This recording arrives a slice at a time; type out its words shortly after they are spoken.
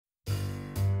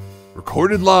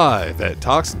Recorded live at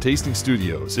Talks and Tasting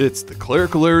Studios, it's the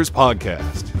Clerical Errors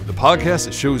Podcast, the podcast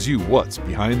that shows you what's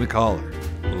behind the collar.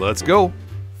 Let's go.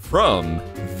 From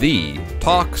the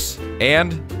Talks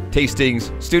and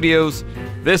Tastings Studios,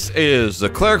 this is the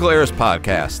Clerical Errors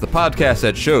Podcast, the podcast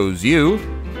that shows you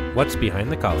what's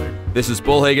behind the collar. This is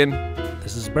Bollhagen.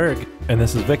 This is Berg. And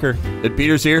this is Vicar. And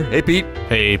Peter's here. Hey, Pete.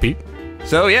 Hey, Pete.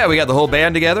 So, yeah, we got the whole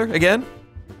band together again.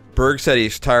 Berg said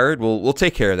he's tired. We'll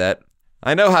take care of that.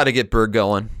 I know how to get Berg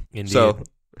going. Indeed. So,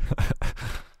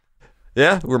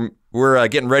 yeah, we're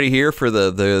getting ready here for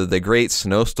the great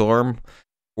snowstorm.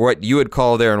 What you would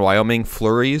call there in Wyoming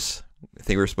flurries. I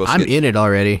think we're supposed to. I'm in it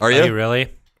already. Are you? Are you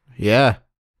really? Yeah.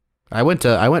 I went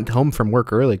home from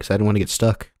work early because I didn't want to get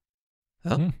stuck.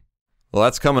 Oh. Well,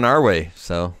 that's coming our way.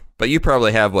 So, but you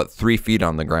probably have 3 feet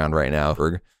on the ground right now,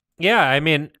 Berg. Yeah, I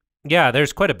mean, yeah,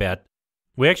 there's quite a bit.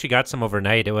 We actually got some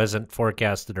overnight. It wasn't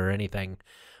forecasted or anything.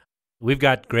 We've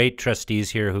got great trustees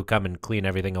here who come and clean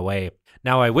everything away.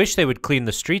 Now, I wish they would clean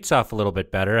the streets off a little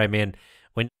bit better. I mean,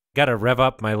 when you got to rev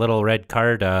up my little red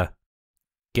car to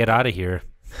get out of here.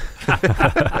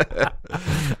 I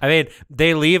mean,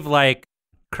 they leave like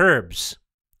curbs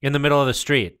in the middle of the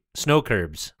street, snow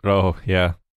curbs. Oh,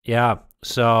 yeah. Yeah,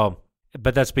 so,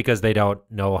 but that's because they don't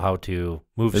know how to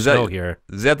move snow here.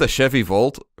 Is that the Chevy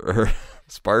Volt or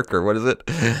Spark or what is it?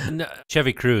 No,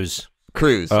 Chevy Cruze.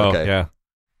 Cruze, Oh, okay. yeah.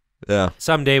 Yeah.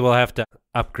 Someday we'll have to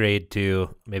upgrade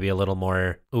to maybe a little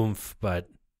more oomph, but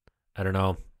I don't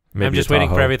know. Maybe I'm just waiting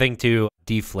for everything to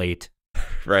deflate.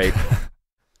 Right.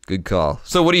 Good call.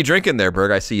 So what are you drinking there,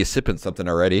 Berg? I see you sipping something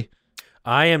already.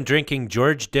 I am drinking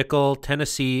George Dickel,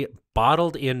 Tennessee,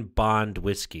 bottled in bond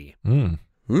whiskey.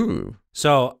 Ooh.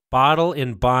 So, Bottle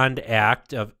in Bond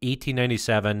Act of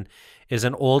 1897 is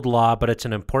an old law, but it's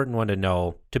an important one to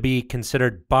know. To be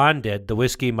considered bonded, the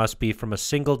whiskey must be from a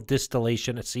single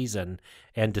distillation season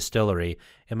and distillery.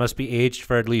 It must be aged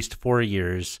for at least 4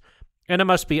 years, and it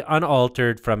must be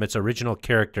unaltered from its original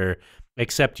character,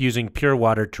 except using pure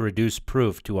water to reduce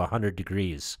proof to 100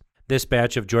 degrees. This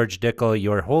batch of George Dickel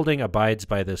you're holding abides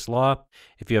by this law.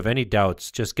 If you have any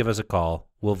doubts, just give us a call.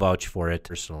 We'll vouch for it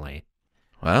personally.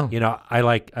 Wow. You know, I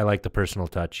like the personal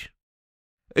touch.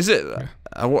 Is it?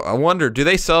 I wonder. Do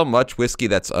they sell much whiskey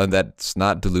that's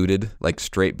not diluted, like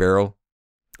straight barrel?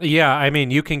 Yeah, I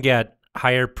mean, you can get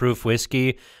higher proof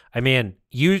whiskey. I mean,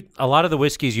 a lot of the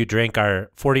whiskeys you drink are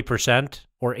 40%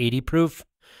 or 80 proof.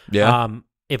 Yeah.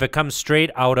 If it comes straight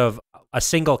out of a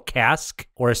single cask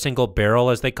or a single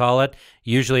barrel, as they call it,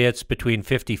 usually it's between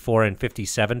 54 and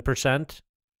 57%,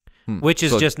 which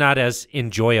is just not as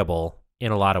enjoyable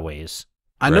in a lot of ways.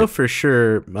 I know for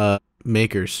sure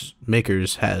Makers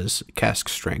has cask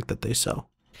strength that they sell.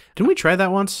 Didn't we try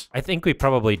that once? I think we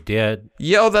probably did.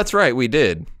 Yeah, oh, that's right. We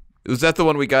did. Was that the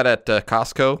one we got at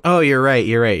Costco? Oh, you're right.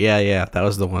 Yeah. That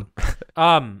was the one.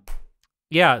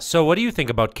 Yeah, so what do you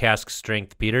think about cask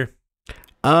strength, Peter?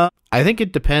 I think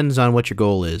it depends on what your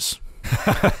goal is.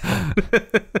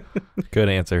 Good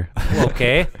answer.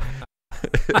 Okay.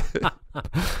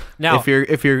 Now,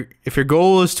 if your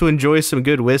goal is to enjoy some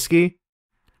good whiskey,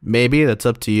 maybe that's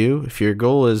up to you. If your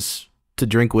goal is to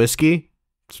drink whiskey,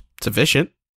 it's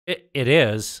efficient. It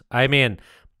is. I mean,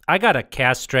 I got a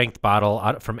cask strength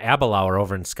bottle from Aberlour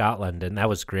over in Scotland, and that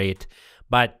was great.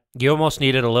 But you almost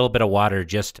needed a little bit of water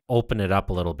just to open it up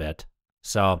a little bit.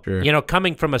 So, Sure. You know,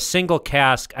 coming from a single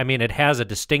cask, I mean, it has a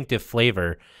distinctive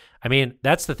flavor. I mean,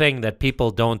 that's the thing that people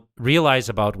don't realize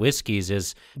about whiskeys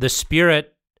is the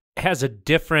spirit has a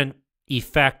different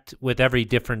effect with every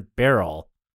different barrel.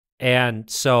 And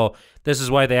so this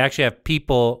is why they actually have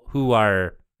people who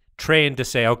are trained to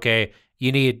say, okay,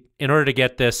 in order to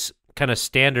get this kind of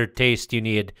standard taste, you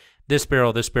need this barrel,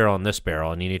 and this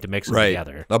barrel, and you need to mix them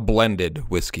together. A blended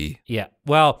whiskey. Yeah.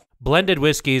 Well, blended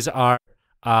whiskeys are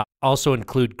also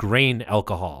include grain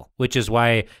alcohol, which is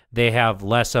why they have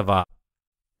less of a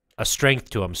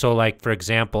strength to them. So, like, for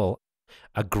example,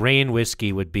 a grain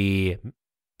whiskey would be,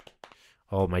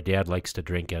 my dad likes to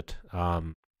drink it.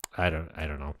 I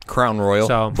don't know. Crown Royal.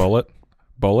 So,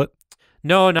 Bullet?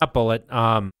 No, not Bullet.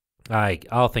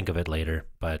 I'll think of it later.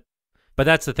 But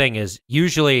that's the thing is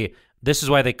usually this is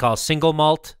why they call single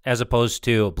malt as opposed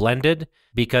to blended,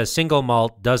 because single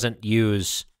malt doesn't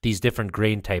use these different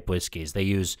grain type whiskeys. They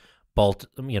use malt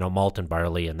and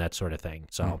barley and that sort of thing.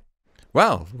 So,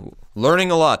 wow, learning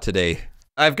a lot today.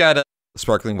 I've got a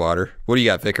sparkling water. What do you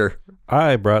got, Vicar?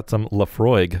 I brought some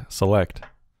Lafroig Select.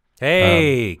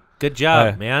 Hey, good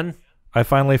job, man. I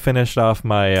finally finished off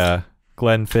my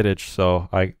Glenfiddich, so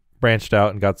I branched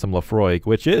out and got some Lafroig,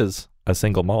 which is a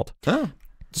single malt. Oh.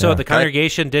 So the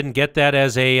congregation didn't get that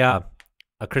as a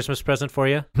Christmas present for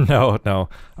you? No.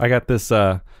 I got this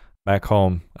back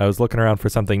home. I was looking around for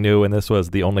something new, and this was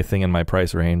the only thing in my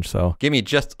price range. So Give me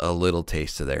just a little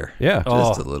taste of there. yeah,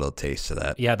 Just a little taste of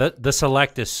that. Yeah, the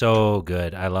Select is so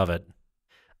good. I love it.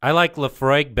 I like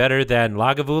Lafroig better than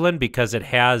Lagavulin because it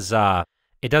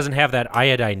doesn't have that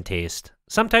iodine taste.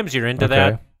 Sometimes you're into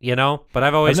that, but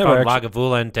I've always found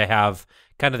Lagavulin to have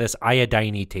kind of this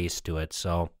iodine-y taste to it.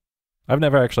 So I've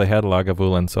never actually had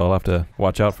Lagavulin, so I'll have to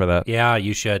watch out for that. yeah,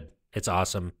 you should. It's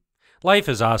awesome. Life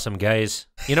is awesome, guys.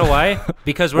 You know why?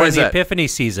 Because we're Why in is the that? Epiphany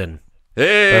season.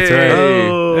 Hey, That's right.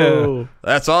 Oh.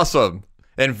 That's awesome.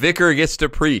 And Vicar gets to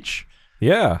preach.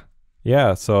 Yeah.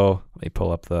 So let me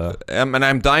pull up the. And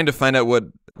I'm dying to find out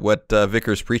what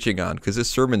Vicar's preaching on, because his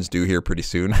sermon's due here pretty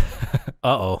soon.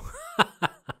 Uh-oh.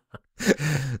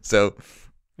 So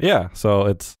Yeah, so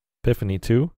it's Epiphany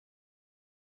 2.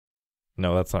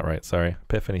 No, that's not right. Sorry,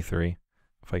 Epiphany 3.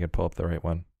 If I could pull up the right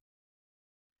one.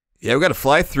 yeah, we got to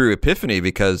fly through Epiphany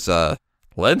because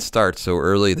Lent starts so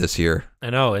early this year. I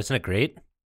know. Isn't it great?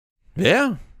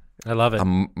 Yeah, I love it.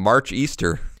 March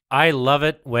Easter. I love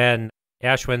it when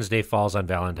Ash Wednesday falls on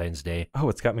Valentine's Day. Oh,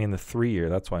 it's got me in the 3-year.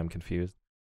 That's why I'm confused.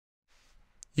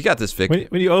 You got this, Vic.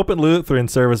 When you open Lutheran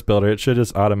Service Builder, it should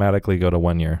just automatically go to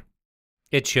 1 year.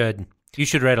 It should. You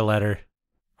should write a letter.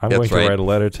 I'm That's going to right. write a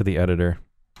letter to the editor.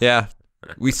 Yeah,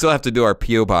 we still have to do our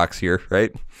P.O. box here,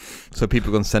 right? So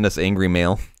people can send us angry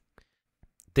mail.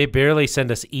 They barely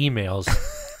send us emails.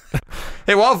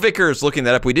 Hey, while Vicar's looking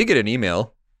that up, we did get an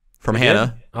email from We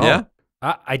Hannah. did? Oh. Yeah.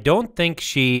 I don't think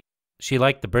she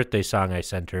liked the birthday song I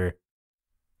sent her.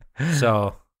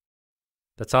 So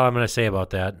that's all I'm going to say about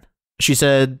that. She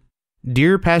said,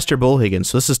 "Dear Pastor Bollhagen,"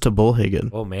 so this is to Bollhagen.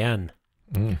 Oh, man.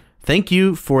 "Thank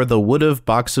you for the would've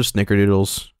box of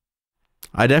snickerdoodles.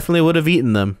 I definitely would have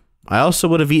eaten them. I also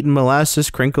would have eaten molasses,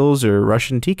 crinkles, or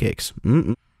Russian tea cakes.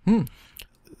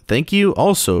 Thank you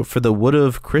also for the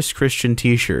would've Chris Christian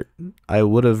t-shirt. I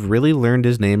would have really learned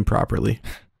his name properly."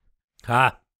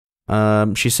 Ha.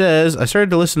 She says, "I started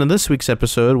to listen to this week's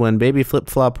episode when Baby Flip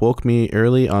Flop woke me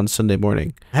early on Sunday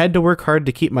morning. I had to work hard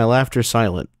to keep my laughter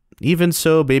silent. Even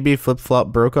so, Baby Flip Flop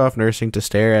broke off nursing to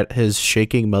stare at his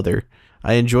shaking mother.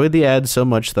 I enjoyed the ad so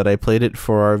much that I played it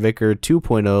for our Vicar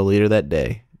 2.0 later that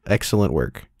day. Excellent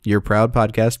work. Your proud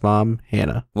podcast mom,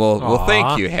 Hannah." Well, thank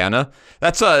Aw. you, Hannah.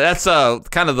 That's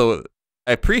kind of the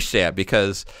I appreciate it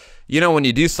because when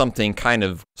you do something kind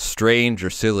of strange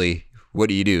or silly, what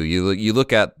do? You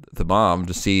look at the mom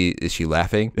to see, is she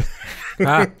laughing?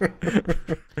 Ah.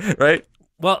 Right?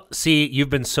 Well, see, you've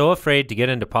been so afraid to get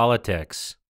into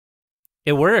politics.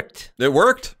 It worked. It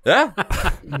worked. Yeah.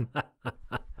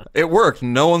 It worked.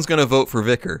 No one's going to vote for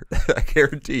Vicar. I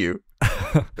guarantee you.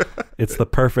 It's the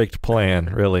perfect plan,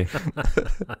 really.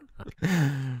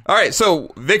 All right.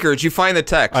 So, Vicar, did you find the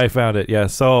text? I found it, yeah.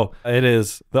 So it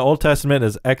is, the Old Testament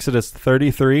is Exodus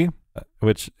 33,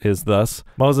 which is thus: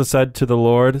 "Moses said to the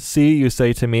Lord, 'See, you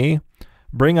say to me,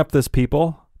 bring up this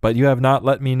people, but you have not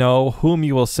let me know whom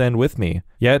you will send with me.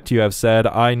 Yet you have said,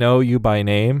 I know you by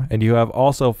name, and you have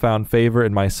also found favor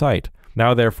in my sight.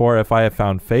 Now therefore, if I have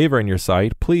found favor in your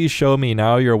sight, please show me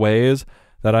now your ways,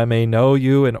 that I may know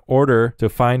you in order to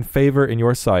find favor in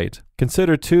your sight.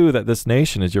 Consider too that this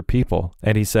nation is your people.'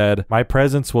 And he said, My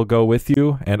presence will go with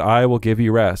you, and I will give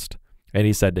you rest. And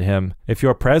he said to him, If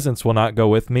your presence will not go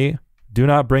with me, do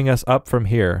not bring us up from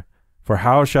here. For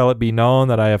how shall it be known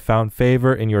that I have found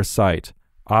favor in your sight,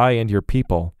 I and your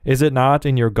people? Is it not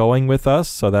in your going with us,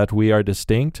 so that we are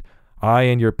distinct, I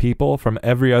and your people, from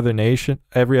every other nation,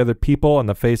 every other people on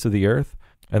the face of the earth?"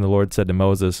 And the Lord said to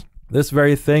Moses, "This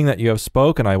very thing that you have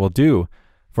spoken I will do,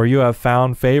 for you have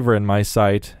found favor in my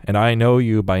sight, and I know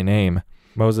you by name."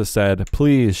 Moses said,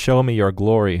 "Please show me your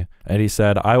glory." And he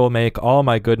said, "I will make all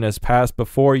my goodness pass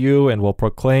before you, and will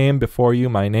proclaim before you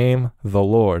my name, the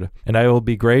Lord. And I will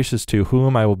be gracious to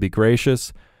whom I will be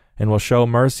gracious, and will show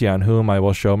mercy on whom I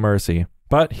will show mercy.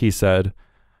 But," he said,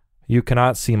 "you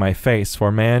cannot see my face,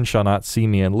 for man shall not see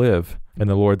me and live." And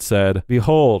the Lord said,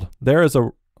 "Behold, there is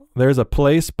a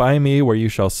place by me where you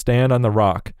shall stand on the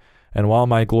rock. And while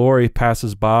my glory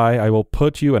passes by, I will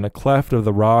put you in a cleft of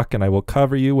the rock, and I will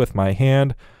cover you with my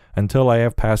hand until I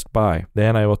have passed by.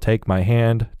 Then I will take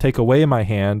away my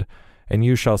hand, and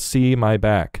you shall see my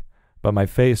back, but my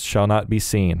face shall not be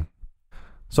seen."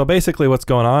 So basically what's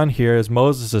going on here is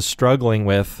Moses is struggling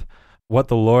with what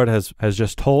the Lord has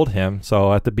just told him.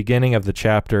 So at the beginning of the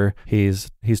chapter, he's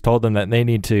told them that they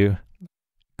need to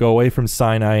go away from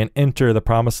Sinai and enter the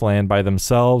promised land by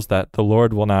themselves, that the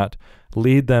Lord will not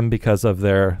lead them because of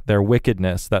their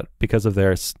wickedness, that because of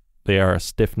they are a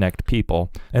stiff-necked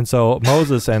people. And so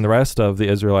Moses and the rest of the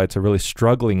Israelites are really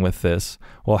struggling with this.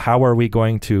 Well, how are we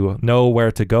going to know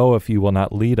where to go if you will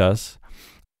not lead us?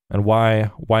 And why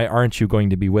aren't you going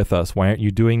to be with us? Why aren't you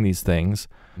doing these things?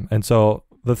 And so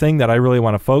the thing that I really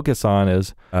want to focus on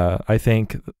is, I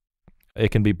think it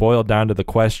can be boiled down to the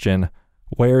question,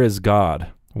 where is God?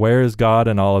 Where is God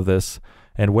in all of this?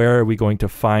 And where are we going to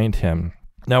find him?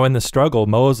 Now, in the struggle,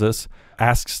 Moses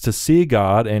asks to see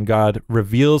God, and God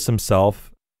reveals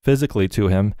himself physically to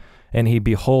him, and he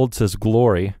beholds his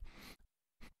glory.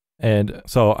 And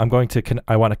so I want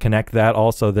to connect that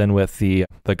also then with the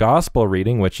gospel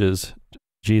reading, which is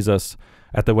Jesus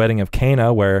at the wedding of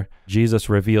Cana, where Jesus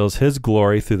reveals his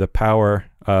glory through the power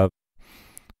of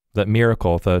that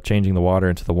miracle, the changing the water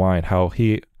into the wine. How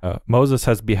Moses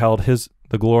has beheld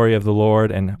the glory of the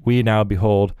Lord, and we now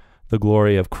behold the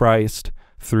glory of Christ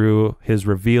through his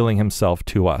revealing himself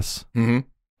to us. Mm-hmm.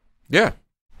 Yeah,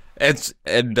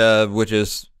 which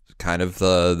is kind of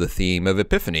the theme of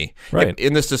Epiphany. Right.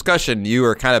 In this discussion, you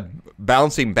were kind of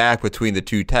bouncing back between the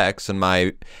two texts, and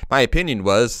my opinion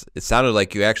was it sounded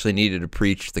like you actually needed to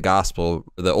preach the gospel,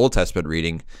 the Old Testament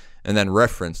reading, and then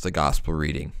reference the gospel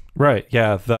reading. Right.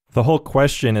 Yeah. The whole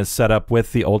question is set up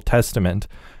with the Old Testament,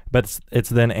 but it's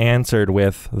then answered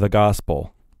with the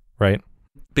gospel, right?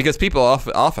 Because people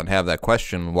often have that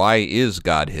question: why is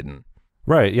God hidden?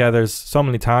 Right. Yeah. There's so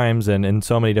many times and in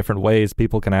so many different ways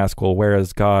people can ask, well, where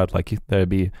is God? Like there'd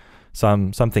be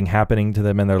something happening to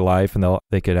them in their life, and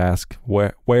they could ask,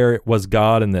 where was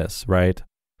God in this? Right.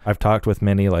 I've talked with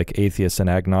many like atheists and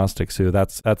agnostics who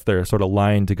that's their sort of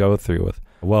line to go through with.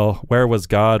 Well, where was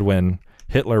God when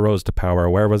Hitler rose to power?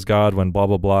 Where was God when blah,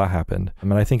 blah, blah happened? I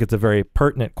mean, I think it's a very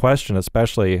pertinent question,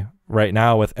 especially right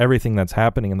now with everything that's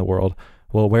happening in the world.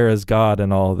 Well, where is God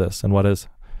in all of this? And what is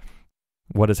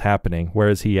happening? Where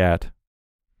is he at?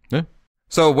 Yeah.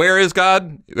 So where is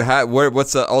God?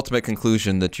 What's the ultimate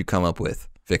conclusion that you come up with,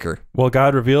 Vicar? Well,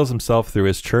 God reveals himself through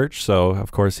his church. So,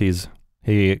 of course,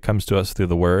 he comes to us through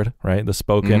the word, right? The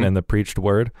spoken and the preached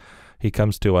word. He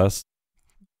comes to us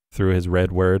through his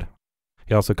read word.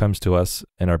 He also comes to us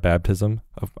in our baptism,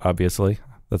 obviously.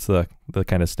 That's the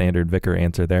kind of standard vicar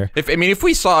answer there. If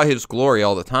we saw his glory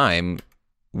all the time,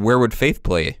 where would faith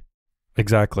play?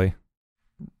 Exactly.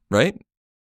 Right?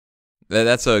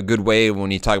 That's a good way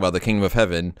when you talk about the kingdom of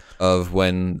heaven, of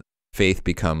when faith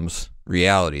becomes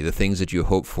reality, the things that you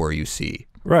hope for, you see.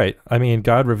 Right. I mean,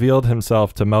 God revealed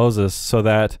himself to Moses so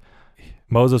that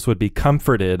Moses would be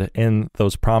comforted in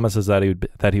those promises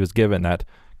that he was given, that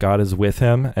God is with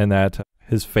him and that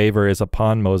his favor is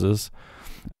upon Moses.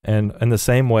 And in the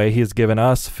same way, he has given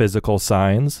us physical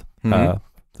signs, the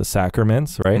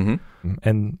sacraments, right? Mm-hmm.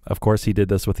 And of course, he did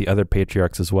this with the other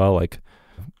patriarchs as well, like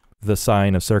the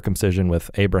sign of circumcision with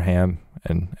Abraham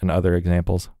and other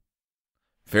examples.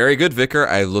 Very good, Vicar.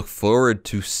 I look forward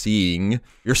to seeing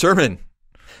your sermon.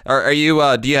 Are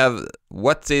you? Do you have?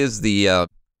 What is the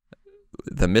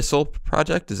Missal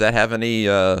Project? Does that have any?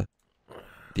 Do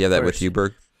you have that with you,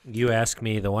 Berg? You asked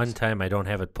me the one time, I don't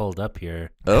have it pulled up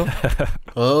here. Oh,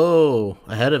 oh,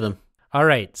 ahead of him. All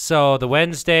right. So the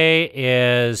Wednesday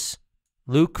is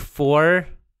Luke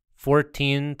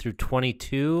 4:14 through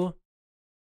 22,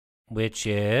 which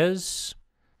is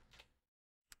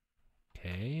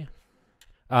okay.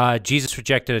 Jesus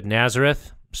rejected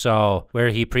Nazareth. So where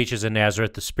he preaches in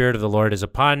Nazareth, the Spirit of the Lord is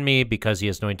upon me because he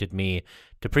has anointed me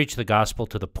to preach the gospel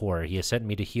to the poor. He has sent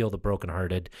me to heal the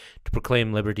brokenhearted, to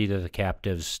proclaim liberty to the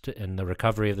captives, and the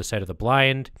recovery of the sight of the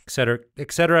blind, etc.,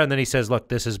 etc. And then he says, look,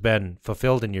 this has been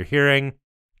fulfilled in your hearing.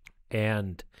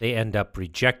 And they end up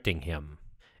rejecting him.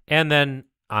 And then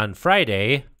on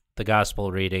Friday, the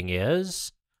gospel reading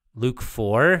is Luke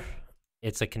 4.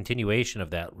 It's a continuation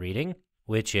of that reading,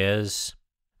 which is...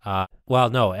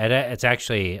 it's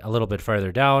actually a little bit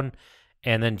farther down.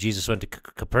 And then Jesus went to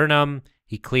Capernaum.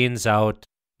 He cleans out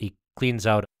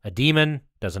a demon,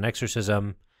 does an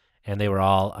exorcism, and they were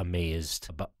all amazed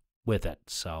with it.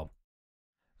 So,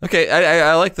 okay,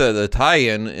 I like the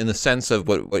tie-in in the sense of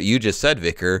what you just said,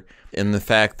 Vicar, in the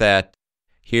fact that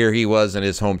here he was in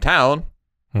his hometown,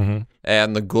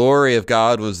 and the glory of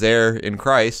God was there in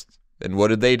Christ. And what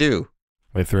did they do?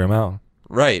 They threw him out.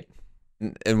 Right.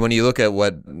 And when you look at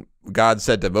what God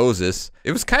said to Moses,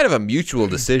 it was kind of a mutual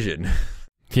decision.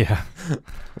 Yeah.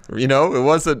 It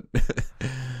wasn't...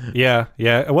 Yeah,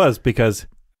 it was because,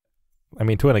 I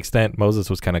mean, to an extent, Moses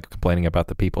was kind of complaining about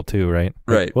the people too, right?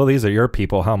 Right. Like, well, these are your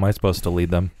people. How am I supposed to lead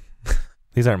them?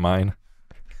 These aren't mine.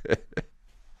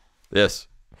 Yes.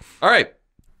 All right.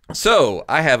 So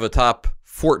I have a top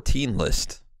 14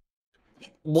 list.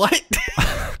 What?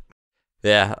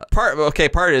 Yeah.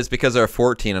 Part is because there are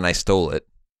 14 and I stole it.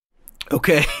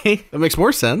 Okay. That makes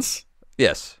more sense.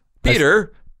 Yes.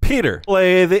 Peter,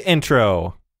 play the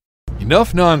intro.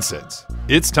 Enough nonsense.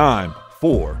 It's time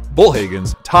for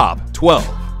Bollhagen's top 12.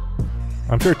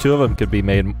 I'm sure 2 of them could be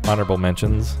made honorable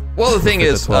mentions. Well, the thing With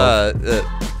the is,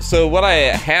 12. so what I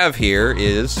have here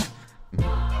is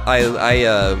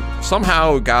I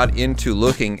somehow got into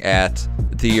looking at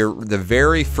the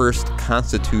very first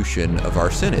constitution of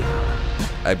our synod.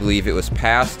 I believe it was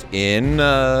passed in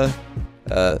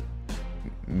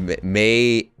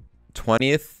May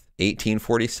 20th,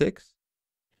 1846.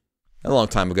 A long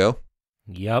time ago.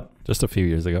 Yep. Just a few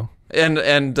years ago. And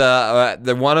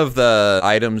one of the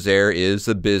items there is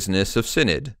the business of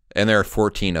synod, and there are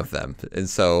 14 of them. And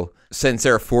so, since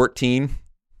there are 14,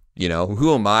 you know,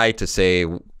 who am I to say?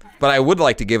 But I would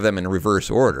like to give them in reverse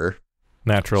order,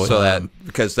 Naturally. so that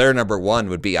because their number one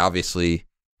would be obviously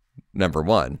number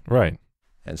one, Right.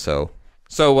 and so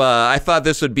I thought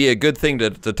this would be a good thing to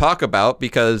talk about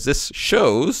because this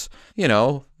shows, you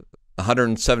know,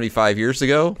 175 years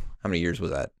ago. How many years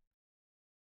was that?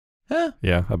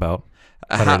 Yeah, about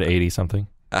 180 something.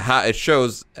 It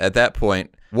shows at that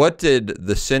point, what did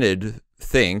the synod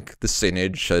think the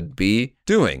synod should be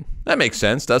doing? That makes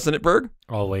sense, doesn't it, Berg?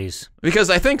 Always. Because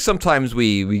I think sometimes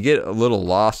we get a little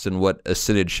lost in what a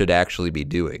synod should actually be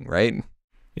doing, right?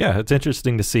 Yeah, it's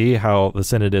interesting to see how the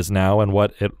synod is now and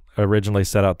what it originally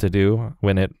set out to do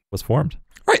when it was formed.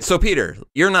 Right, so Peter,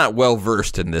 you're not well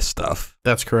versed in this stuff.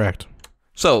 That's correct.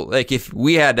 So, like, if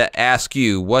we had to ask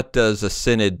you, what does a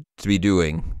synod to be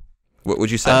doing? What would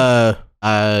you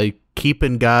say?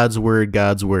 Keeping God's word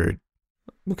God's word.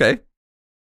 Okay.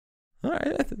 All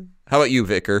right. How about you,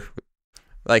 Vicar?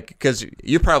 Like, because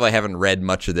you probably haven't read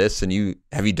much of this, and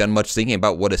have you done much thinking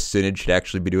about what a synod should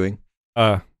actually be doing?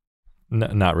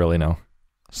 Not really, no.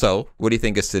 So, what do you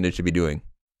think a synod should be doing?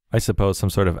 I suppose some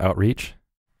sort of outreach,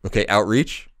 Okay,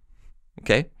 outreach.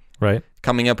 Okay. right?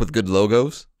 Coming up with good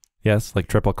logos. Yes, like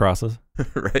triple crosses.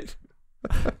 Right.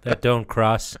 That don't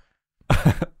cross.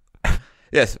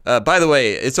 Yes. By the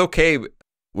way, it's okay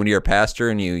when you're a pastor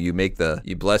and you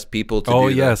bless people to do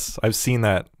yes, I've seen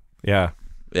that. Yeah,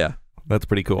 Yeah. that's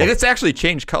pretty cool. And it's actually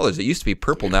changed colors. It used to be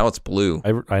purple, now it's blue.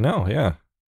 I know, yeah.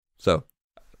 So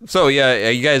yeah,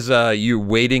 you guys, you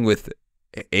waiting with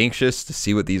anxious to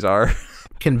see what these are?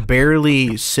 Can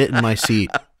barely sit in my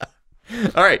seat.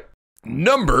 All right.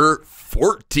 Number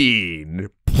 14.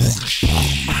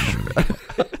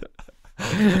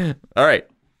 All right.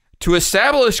 To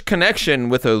establish connection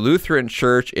with a Lutheran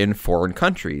church in foreign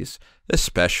countries,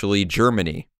 especially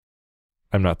Germany.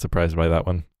 I'm not surprised by that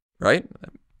one. Right?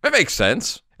 That makes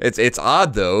sense. It's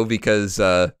odd though because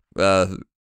the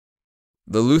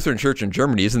Lutheran church in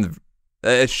Germany isn't.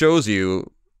 It shows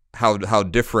you how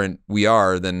different we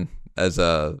are than as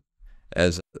a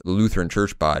Lutheran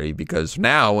church body, because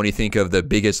now when you think of the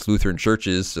biggest Lutheran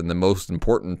churches and the most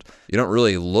important, you don't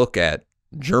really look at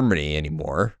Germany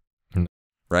anymore,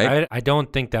 right? I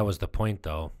don't think that was the point,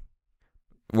 though.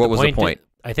 What was the point?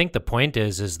 I think the point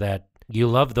is that you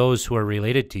love those who are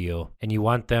related to you, and you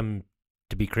want them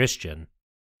to be Christian.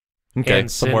 Okay,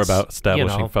 And Some more since, about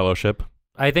establishing fellowship.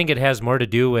 I think it has more to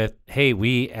do with, hey,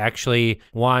 we actually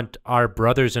want our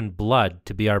brothers in blood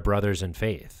to be our brothers in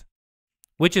faith,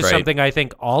 which is Right. something I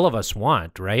think all of us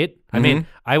want, right? I mean,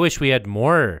 I wish we had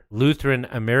more Lutheran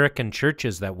American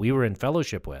churches that we were in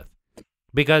fellowship with,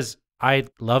 because I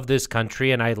love this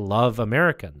country and I love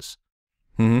Americans.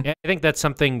 Mm-hmm. I think that's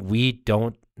something we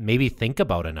don't maybe think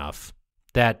about enough,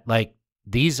 that like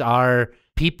these are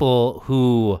people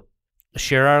who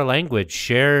share our language,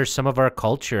 share some of our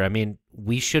culture. I mean,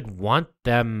 we should want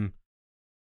them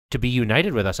to be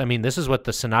united with us. I mean, this is what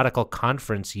the Synodical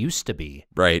Conference used to be,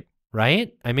 Right.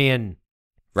 right? I mean,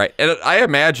 Right. And I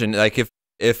imagine, like, if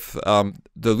the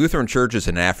Lutheran churches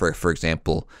in Africa, for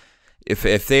example,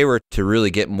 if they were to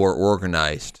really get more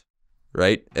organized,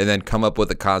 right, and then come up with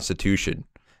a constitution,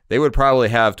 they would probably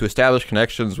have to establish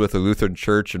connections with the Lutheran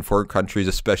church in foreign countries,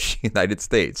 especially the United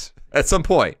States, at some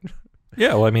point.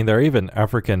 Yeah, well, I mean, there are even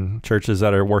African churches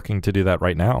that are working to do that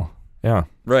right now. Yeah.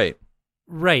 Right.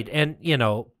 right. And, you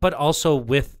know, but also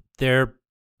with their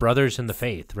brothers in the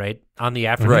faith, right, on the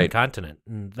African Right. continent.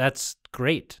 And that's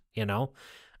great, you know?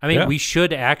 I mean, Yeah. we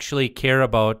should actually care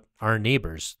about our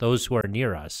neighbors, those who are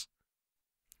near us.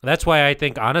 That's why I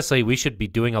think, honestly, we should be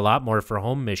doing a lot more for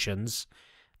home missions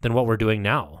than what we're doing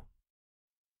now.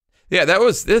 Yeah,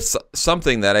 this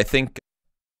something that I think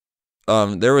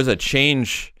there was a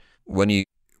change when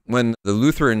the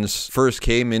Lutherans first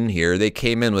came in here. They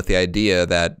came in with the idea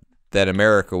that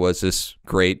America was this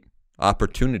great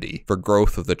opportunity for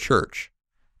growth of the church,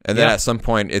 and then Yeah. at some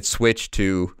point it switched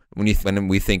to when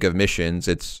we think of missions,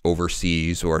 it's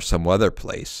overseas or some other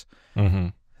place. Mm-hmm.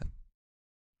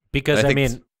 Because, I I think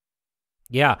mean,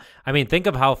 yeah, I mean, think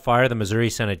of how far the Missouri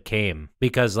Synod came,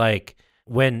 because, like,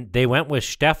 when they went with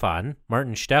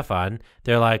Martin Stephan,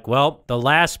 they're like, well, the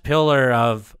last pillar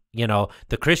of,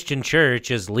 the Christian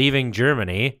church is leaving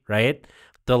Germany, right?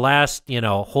 The last,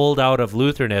 holdout of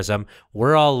Lutheranism,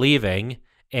 we're all leaving.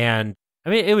 And I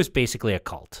mean, it was basically a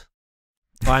cult.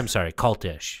 Oh, I'm sorry,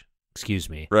 cultish. Excuse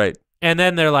me. Right. And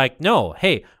then they're like, no,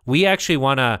 hey, we actually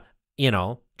want to,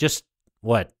 just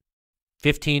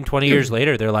 15, 20 years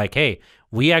later, they're like, hey,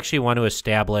 we actually want to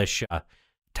establish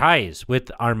ties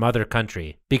with our mother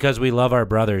country because we love our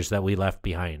brothers that we left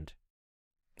behind.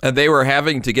 And they were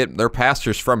having to get their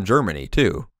pastors from Germany,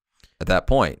 too, at that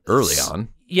point, early on.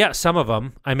 Yeah, some of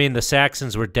them. I mean, the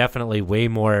Saxons were definitely way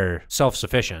more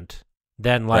self-sufficient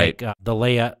than like Right. the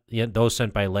Leah, those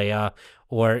sent by Leah,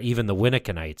 or even the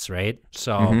Winnecanites, right?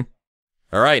 So,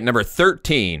 All right, number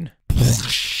 13.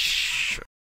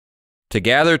 To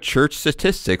gather church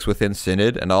statistics within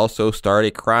Synod and also start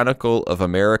a chronicle of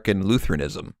American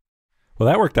Lutheranism. Well,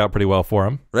 that worked out pretty well for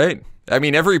him. Right. I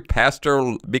mean, every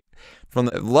pastor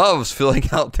loves filling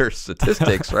out their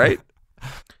statistics, right?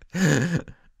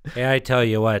 yeah, I tell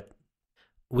you what,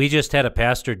 we just had a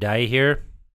pastor die here.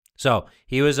 So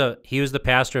he was the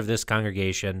pastor of this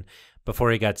congregation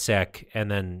before he got sick,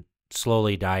 and then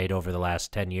slowly died over the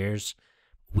last 10 years.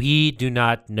 We do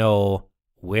not know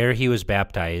where he was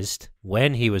baptized,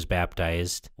 when he was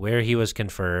baptized, where he was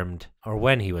confirmed, or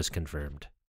when he was confirmed.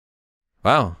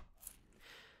 Wow.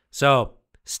 So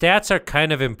stats are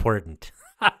kind of important.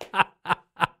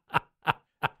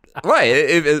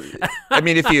 Right. I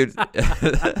mean, if you...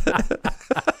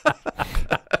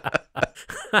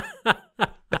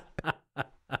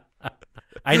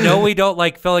 I know we don't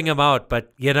like filling them out,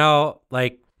 but,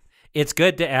 it's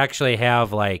good to actually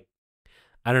have, I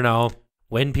don't know,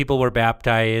 when people were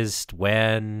baptized,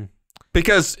 when...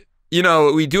 Because,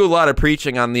 we do a lot of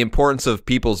preaching on the importance of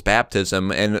people's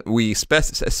baptism, and we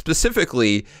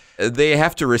specifically, they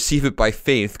have to receive it by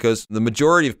faith, because the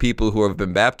majority of people who have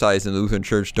been baptized in the Lutheran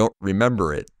Church don't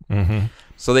remember it. Mm-hmm.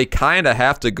 So they kind of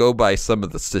have to go by some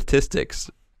of the statistics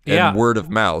and word of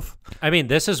mouth. I mean,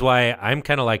 this is why I'm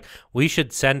kind of like, we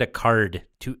should send a card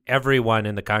to everyone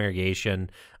in the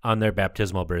congregation on their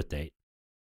baptismal birth date.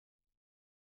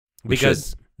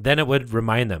 Because then it would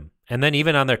remind them. And then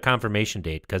even on their confirmation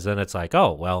date, because then it's like,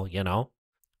 oh, well,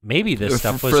 maybe this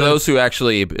stuff was... For those who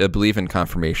actually believe in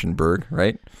confirmation, Berg,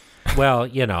 right? Well,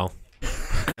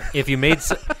 if you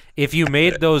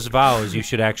made those vows, you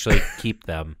should actually keep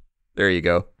them. There you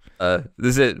go. This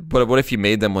is it. But what if you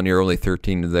made them when you're only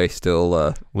 13? Do they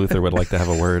still... Luther would like to have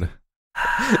a word.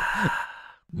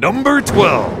 Number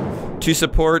 12. To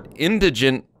support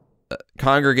indigent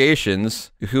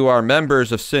congregations who are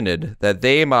members of Synod, that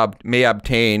they may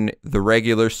obtain the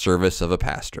regular service of a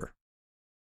pastor.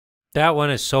 That one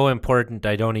is so important,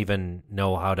 I don't even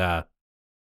know how to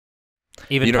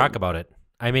even talk about it.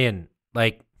 I mean,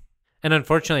 and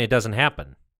unfortunately, it doesn't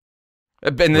happen.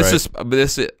 And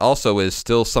this also is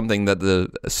still something that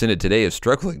the Synod today is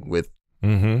struggling with.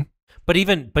 Mm-hmm. But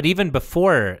even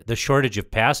before the shortage of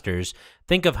pastors,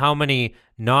 think of how many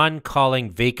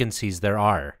non-calling vacancies there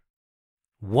are.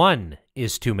 One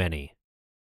is too many.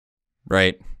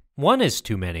 Right. One is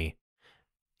too many.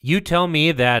 You tell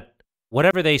me that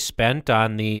whatever they spent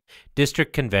on the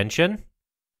district convention,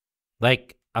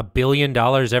 like $1 billion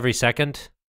every second.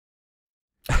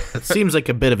 That seems like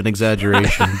a bit of an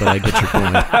exaggeration, but I get your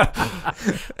point.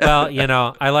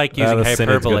 Well, I like using the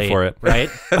Synod's hyperbole, good for it. right?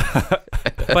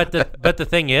 But the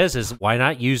thing is why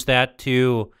not use that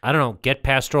to, I don't know, get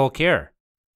pastoral care?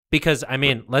 Because I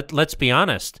mean, let's be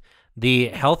honest, the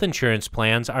health insurance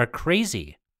plans are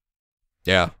crazy.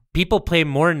 Yeah. People pay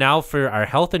more now for our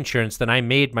health insurance than I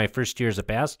made my first year as a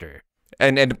pastor.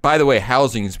 And by the way,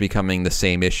 housing is becoming the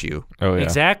same issue. Oh yeah.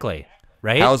 Exactly.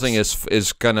 Right? Housing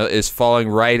is falling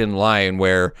right in line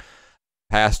where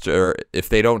pastor, if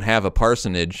they don't have a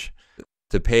parsonage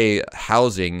to pay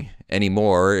housing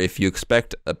anymore, if you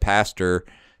expect a pastor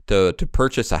to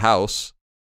purchase a house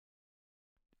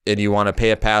and you want to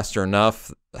pay a pastor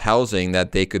enough housing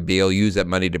that they could be able to use that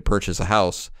money to purchase a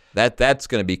house, that's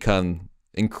going to become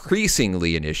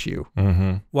increasingly an issue.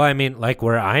 Mm-hmm. Well, I mean, like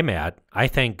where I'm at, I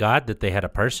thank God that they had a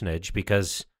parsonage,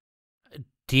 because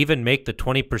to even make the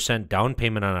 20% down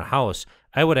payment on a house,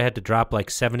 I would have had to drop like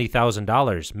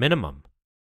 $70,000 minimum.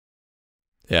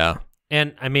 Yeah.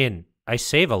 And I mean, I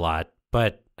save a lot,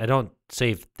 but I don't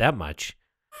save that much.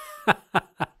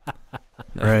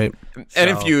 Right.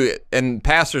 And and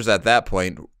pastors at that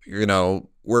point,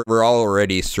 we're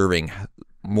already serving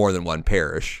more than one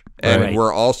parish, and Right.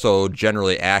 we're also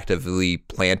generally actively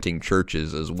planting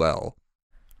churches as well.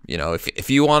 If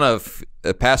you want to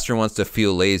a pastor wants to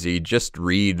feel lazy, just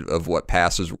read of what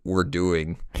pastors were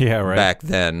doing back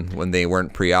then when they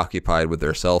weren't preoccupied with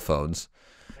their cell phones.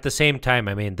 At the same time,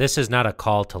 I mean, this is not a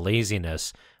call to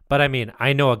laziness, but I mean,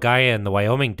 I know a guy in the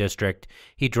Wyoming district.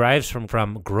 He drives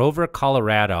from Grover,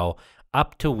 Colorado,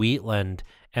 up to Wheatland,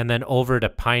 and then over to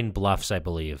Pine Bluffs, I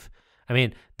believe. I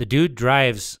mean, the dude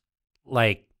drives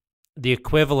like the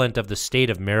equivalent of the state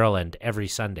of Maryland every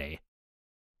Sunday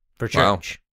for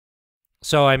church. Wow.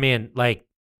 So, I mean, like,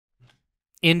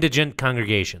 indigent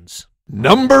congregations.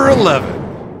 Number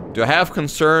 11. To have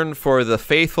concern for the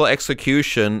faithful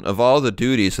execution of all the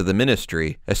duties of the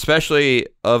ministry, especially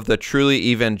of the truly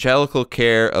evangelical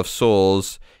care of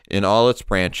souls in all its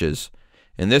branches.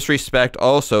 In this respect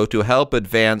also to help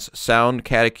advance sound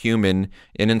catechumen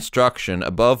in instruction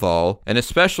above all, and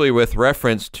especially with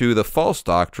reference to the false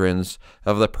doctrines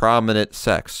of the prominent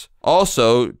sects.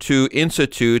 Also to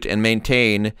institute and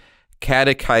maintain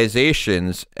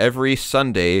catechizations every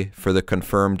Sunday for the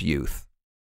confirmed youth.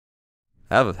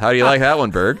 How do you like that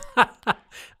one, Berg?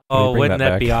 Oh, wouldn't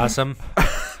that be awesome?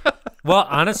 Well,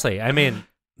 honestly, I mean,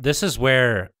 this is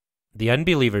where the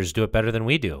unbelievers do it better than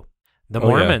we do. The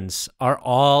Mormons are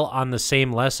all on the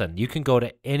same lesson. You can go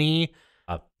to any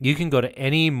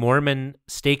Mormon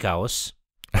steakhouse,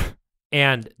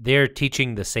 and they're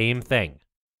teaching the same thing.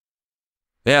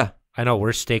 Yeah, I know,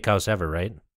 worst steakhouse ever,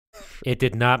 right? It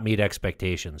did not meet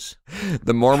expectations.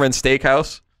 The Mormon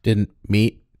steakhouse didn't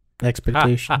meet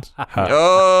expectations.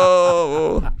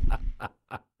 Oh,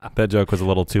 that joke was a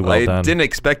little too well done. I didn't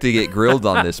expect to get grilled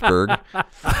on this, Berg.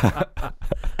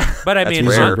 But I mean,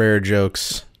 these are rare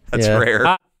jokes. That's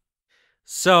rare.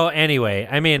 So anyway,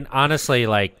 I mean, honestly,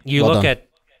 like you look at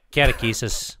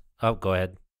catechesis. Oh, go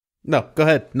ahead. No, go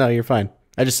ahead. No, you're fine.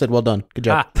 I just said well done. Good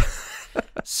job.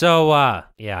 So,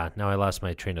 yeah, now I lost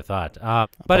my train of thought.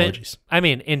 But I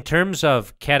mean, in terms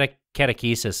of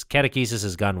catechesis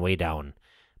has gone way down.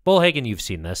 Bollhagen, you've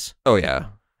seen this. Oh, yeah.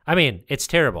 I mean, it's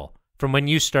terrible. From when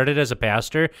you started as a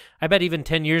pastor, I bet even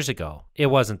 10 years ago, it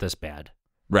wasn't this bad.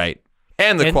 Right.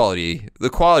 And the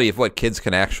quality of what kids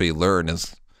can actually learn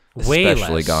is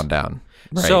especially gone down.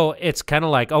 Right. So it's kind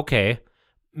of like, okay,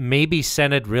 maybe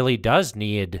Synod really does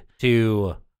need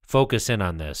to focus in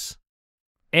on this.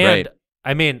 And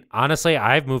I mean, honestly,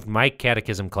 I've moved my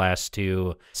catechism class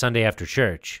to Sunday after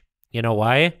church. You know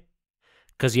why?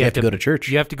 Because you have to go to church.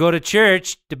 You have to go to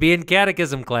church to be in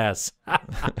catechism class.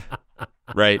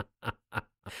 Right.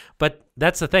 But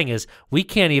that's the thing is, we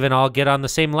can't even all get on the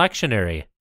same lectionary.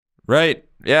 Right.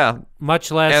 Yeah.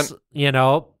 Much less,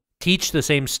 teach the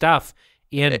same stuff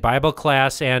in Bible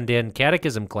class and in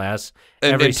catechism class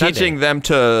every Sunday. Teaching them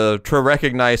to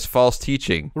recognize false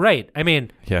teaching. Right. I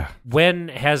mean, when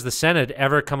has the Synod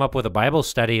ever come up with a Bible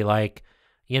study like,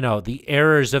 the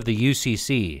errors of the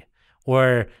UCC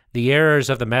or the errors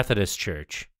of the Methodist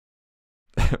Church?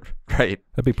 Right.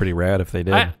 That'd be pretty rad if they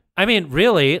did. I mean,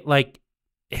 really, like,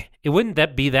 it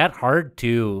wouldn't be that hard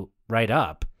to write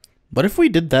up. What if we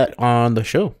did that on the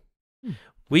show?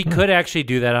 We could actually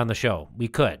do that on the show. We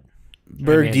could.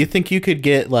 Berg, do you think you could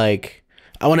get, like,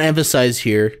 I want to emphasize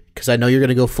here, because I know you're going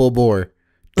to go full bore.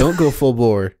 Don't go full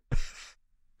bore.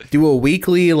 Do a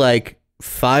weekly,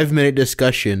 5-minute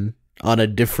discussion on a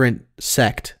different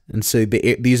sect and say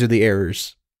these are the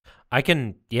errors. I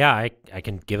can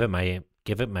give it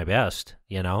my best,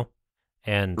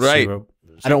 and right.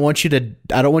 I don't want you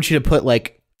to put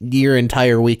your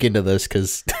entire week into this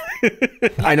because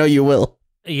I know you will.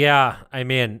 Yeah, I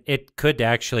mean, it could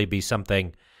actually be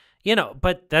something,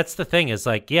 but that's the thing is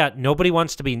nobody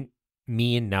wants to be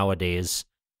mean nowadays.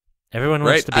 Everyone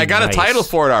wants to be I got nice. a title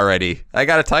for it already. I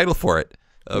got a title for it.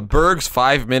 Berg's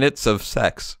 5 minutes of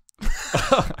sex.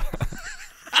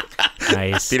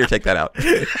 Nice. Peter, take that out.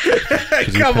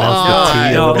 Come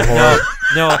on.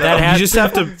 No, you just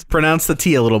have to pronounce the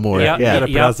T a little more. Yeah, you gotta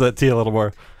pronounce that T a little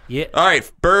more. Yeah. All right,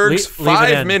 Berg's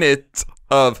 5 minutes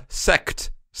of sects.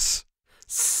 Is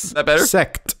that better?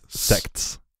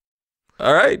 Sects.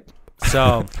 All right.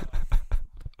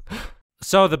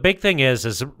 So the big thing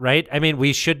is right. I mean,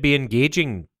 we should be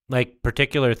engaging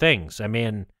particular things. I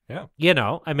mean,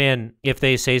 if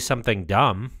they say something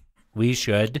dumb, we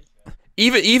should.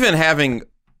 Even having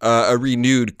a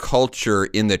renewed culture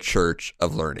in the church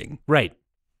of learning. Right.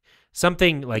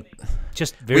 Something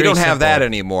just very We don't simple. have that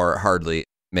anymore, hardly,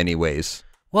 many ways.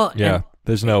 Well, yeah,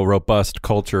 there's no robust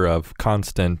culture of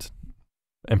constant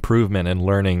improvement and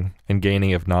learning and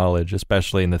gaining of knowledge,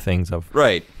 especially in the things of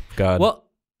God. Well,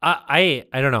 I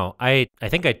don't know. I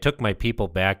think I took my people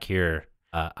back here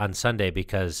on Sunday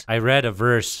because I read a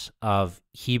verse of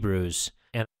Hebrews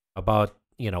and about,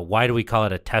 why do we call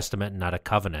it a testament and not a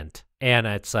covenant? And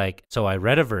it's like, so I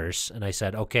read a verse and I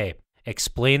said, okay,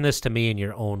 explain this to me in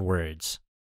your own words.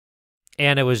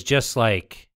 And it was just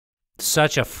like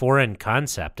such a foreign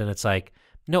concept. And it's like,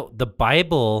 no, the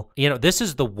Bible, this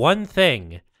is the one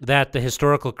thing that the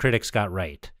historical critics got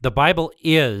right. The Bible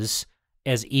is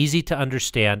as easy to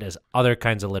understand as other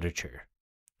kinds of literature.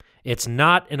 It's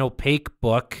not an opaque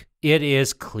book. It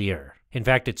is clear. In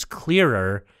fact, it's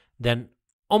clearer than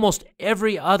almost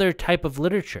every other type of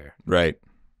literature. Right.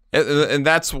 And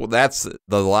that's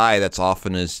the lie that's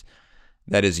often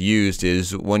that is used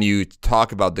is when you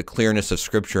talk about the clearness of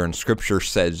Scripture and Scripture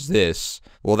says this,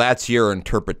 well, that's your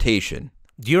interpretation.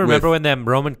 Do you remember when them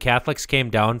Roman Catholics came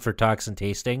down for talks and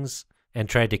tastings and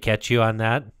tried to catch you on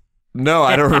that? No,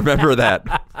 I don't remember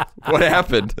that. What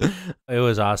happened? It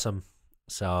was awesome.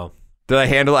 So did I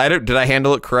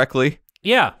handle it correctly?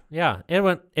 Yeah, it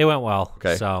went well.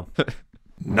 Okay. So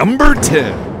Number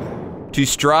 10. To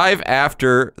strive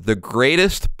after the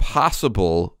greatest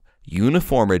possible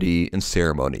uniformity in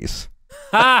ceremonies.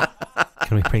 Can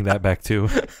we bring that back too?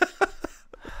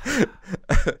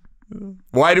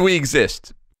 Why do we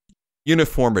exist?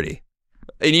 Uniformity.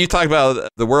 And you talk about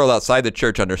the world outside the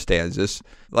church understands this.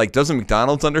 Like, doesn't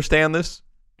McDonald's understand this?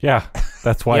 Yeah,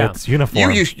 that's why it's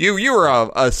uniform. You were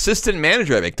an assistant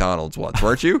manager at McDonald's once,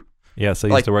 weren't you? Yes, I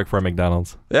used to work for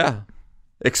McDonald's. Yeah.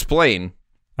 Explain.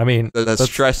 I mean, the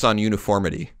stress on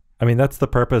uniformity. I mean, that's the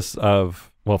purpose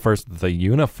of, well, first, the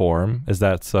uniform is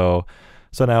that so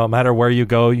now no matter where you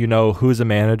go, you know who's a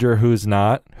manager, who's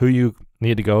not, who you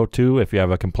need to go to if you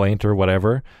have a complaint or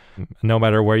whatever. No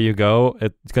matter where you go,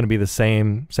 it's going to be the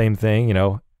same thing.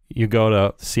 You go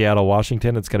to Seattle,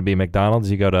 Washington, it's going to be McDonald's.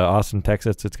 You go to Austin,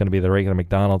 Texas, it's going to be the regular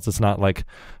McDonald's. It's not like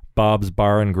Bob's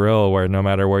Bar and Grill where no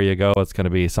matter where you go, it's going to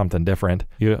be something different.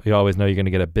 You always know you're going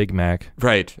to get a Big Mac.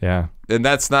 Right. Yeah. And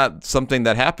that's not something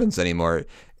that happens anymore.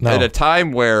 No. At a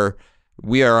time where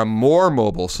we are a more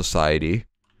mobile society,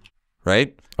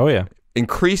 right? Oh, yeah.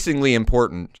 Increasingly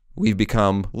important, we've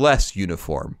become less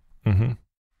uniform in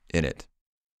it.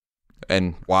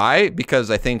 And why?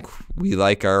 Because I think we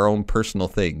like our own personal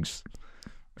things.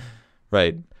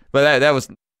 Right. But that was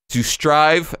to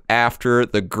strive after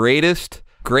the greatest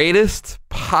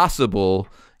possible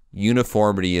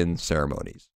uniformity in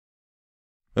ceremonies.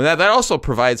 And that also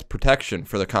provides protection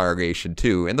for the congregation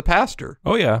too, and the pastor.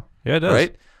 Oh, yeah. Yeah, it does.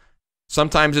 Right?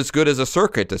 Sometimes it's good as a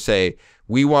circuit to say,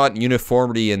 we want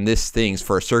uniformity in these things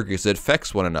for a circuit because it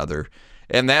affects one another.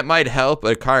 And that might help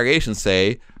a congregation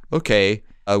say, okay,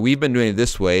 we've been doing it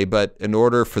this way, but in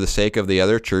order for the sake of the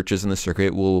other churches in the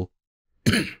circuit, we'll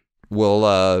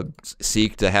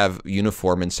seek to have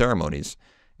uniform in ceremonies.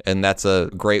 And that's a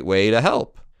great way to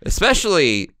help,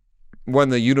 especially when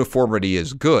the uniformity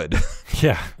is good.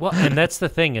 Yeah. Well, and that's the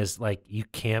thing is, like, you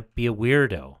can't be a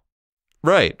weirdo.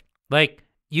 Right. Like,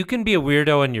 you can be a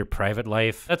weirdo in your private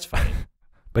life. That's fine.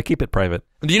 But keep it private.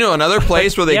 Do you know another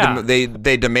place where they Yeah.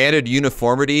 they demanded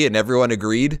uniformity and everyone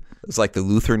agreed? It's like the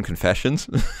Lutheran Confessions.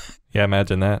 Yeah,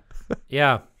 imagine that.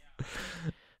 Yeah.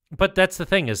 But that's the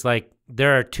thing is, like,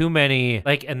 there are too many,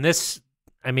 like, and this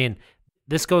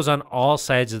goes on all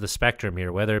sides of the spectrum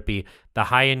here, whether it be the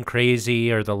high and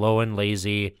crazy or the low and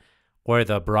lazy or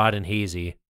the broad and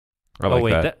hazy. I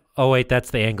like that. Wait,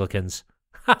 that's the Anglicans.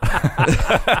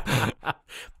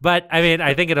 But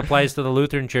I think it applies to the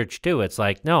Lutheran Church too. It's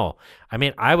like, no,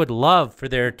 I would love for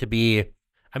there to be,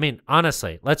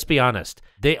 honestly, let's be honest.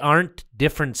 They aren't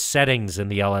different settings in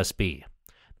the LSB.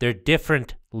 They're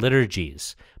different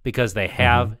liturgies because they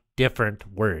have different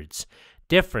words.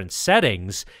 Different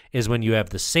settings is when you have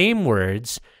the same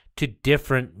words to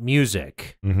different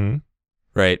music. Mm-hmm.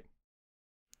 Right.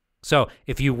 So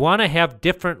if you want to have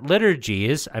different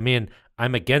liturgies,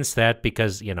 I'm against that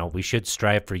because, we should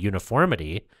strive for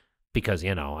uniformity because,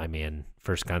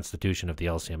 First Constitution of the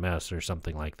LCMS or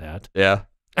something like that. Yeah.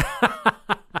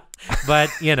 But,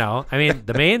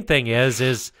 the main thing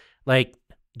is like,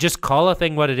 just call a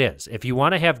thing what it is. If you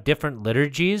want to have different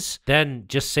liturgies, then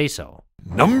just say so.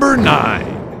 Number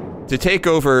 9. To take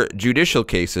over judicial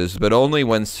cases, but only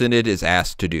when Synod is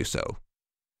asked to do so.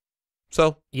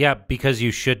 So. Yeah, because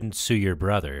you shouldn't sue your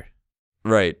brother.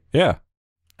 Right. Yeah.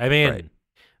 Right.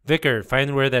 Vicar,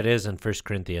 find where that is in 1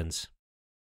 Corinthians.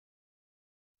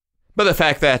 But the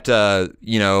fact that,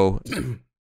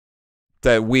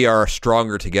 that we are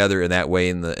stronger together in that way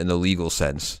in the legal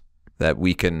sense, that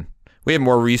we have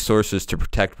more resources to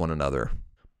protect one another.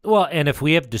 Well, and if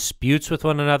we have disputes with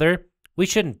one another, we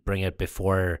shouldn't bring it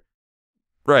before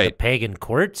the pagan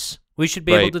courts. We should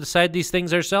be able to decide these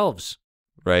things ourselves.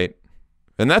 Right.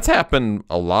 And that's happened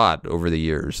a lot over the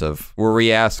years of where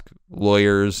we ask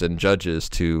lawyers and judges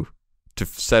to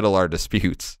settle our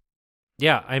disputes.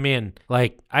 Yeah, I mean,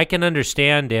 like, I can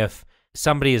understand if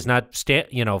somebody is not,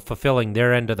 fulfilling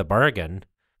their end of the bargain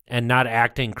and not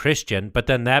acting Christian, but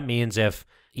then that means if,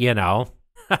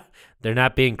 they're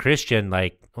not being Christian,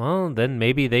 like, well, then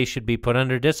maybe they should be put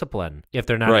under discipline if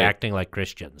they're not acting like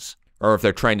Christians. Or if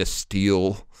they're trying to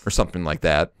steal or something like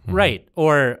that. Right.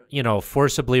 Or,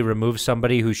 forcibly remove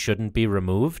somebody who shouldn't be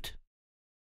removed.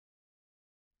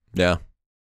 Yeah.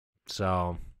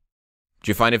 So. Did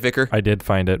you find it, Vicar? I did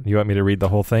find it. You want me to read the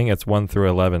whole thing? It's 1 through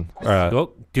 11.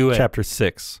 Do it. Chapter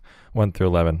 6, 1 through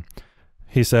 11.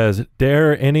 He says,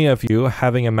 "Dare any of you,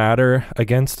 having a matter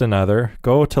against another,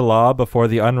 go to law before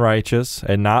the unrighteous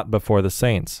and not before the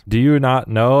saints? Do you not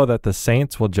know that the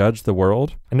saints will judge the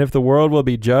world? And if the world will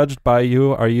be judged by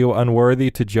you, are you unworthy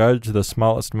to judge the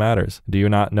smallest matters? Do you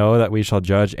not know that we shall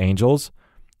judge angels?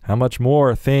 How much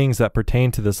more things that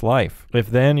pertain to this life? If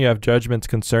then you have judgments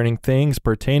concerning things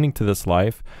pertaining to this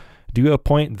life, do you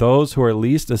appoint those who are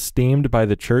least esteemed by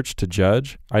the church to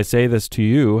judge? I say this to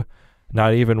you,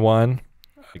 not even one."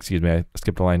 Excuse me, I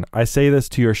skipped a line. "I say this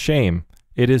to your shame.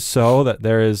 It is so that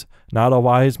there is not a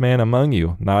wise man among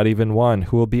you, not even one,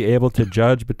 who will be able to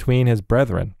judge between his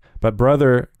brethren. But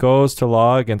brother goes to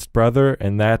law against brother,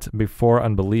 and that before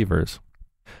unbelievers.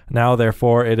 Now,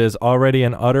 therefore, it is already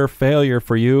an utter failure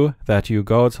for you that you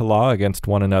go to law against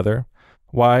one another.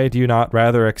 Why do you not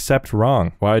rather accept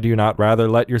wrong? Why do you not rather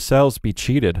let yourselves be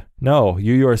cheated? No,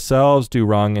 you yourselves do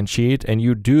wrong and cheat, and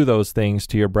you do those things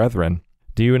to your brethren.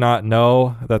 Do you not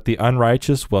know that the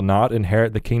unrighteous will not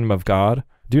inherit the kingdom of God?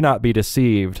 Do not be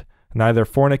deceived. Neither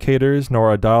fornicators,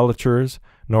 nor idolaters,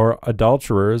 nor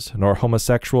adulterers, nor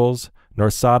homosexuals, nor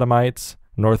sodomites,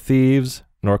 nor thieves,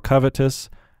 nor covetous,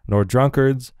 nor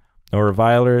drunkards, nor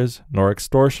revilers, nor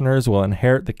extortioners will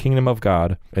inherit the kingdom of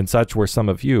God. And such were some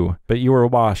of you. But you were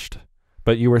washed,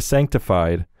 but you were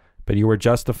sanctified, but you were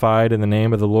justified in the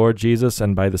name of the Lord Jesus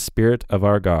and by the Spirit of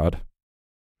our God."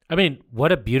 I mean,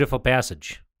 what a beautiful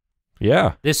passage.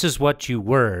 Yeah. This is what you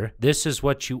were. This is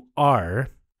what you are.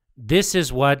 This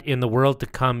is what in the world to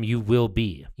come you will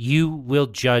be. You will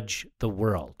judge the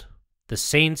world. The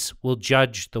saints will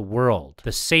judge the world.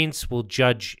 The saints will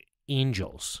judge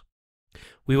angels.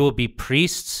 We will be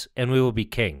priests and we will be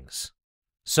kings.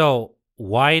 So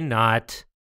why not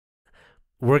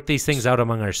work these things out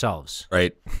among ourselves?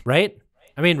 Right. Right?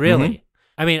 I mean, really.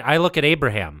 I mean, I look at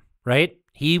Abraham, right?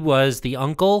 He was the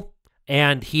uncle,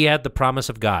 and he had the promise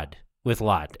of God with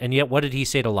Lot. And yet, what did he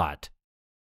say to Lot?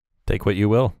 Take what you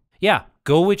will. Yeah,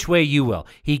 go which way you will.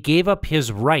 He gave up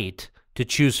his right to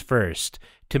choose first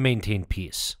to maintain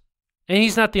peace. And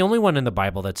he's not the only one in the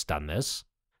Bible that's done this.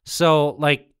 So,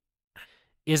 like,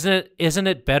 isn't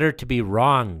it better to be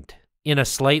wronged in a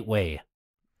slight way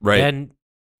than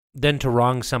to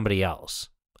wrong somebody else?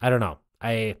 I don't know.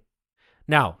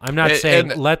 Now, I'm not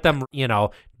saying let them,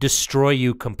 destroy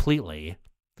you completely.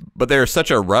 But there's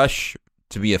such a rush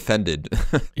to be offended.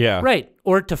 Yeah. Right.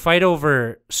 Or to fight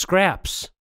over scraps.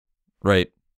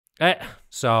 Right.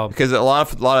 So because a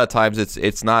lot of times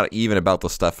it's not even about the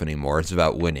stuff anymore. It's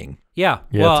about winning. Yeah.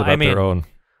 Yeah, well, it's about their own.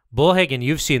 Bollhagen,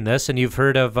 you've seen this and you've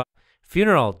heard of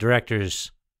funeral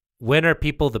directors. When are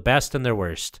people the best and their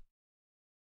worst?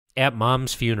 At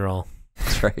mom's funeral.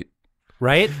 That's right.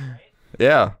 Right?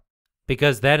 Yeah.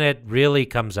 Because then it really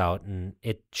comes out and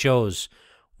it shows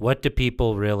what do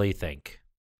people really think.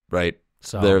 Right.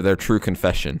 So their true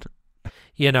confession.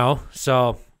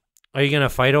 So are you going to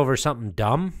fight over something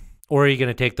dumb or are you going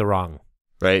to take the wrong?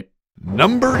 Right.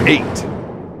 Number 8.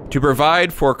 To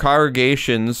provide for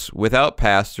congregations without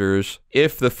pastors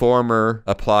if the former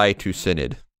apply to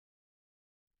synod.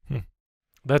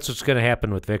 That's what's going to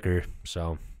happen with Vicar.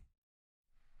 So.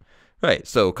 Right.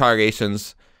 So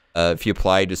congregations, if you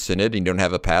apply to synod and you don't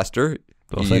have a pastor,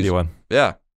 They'll send you one.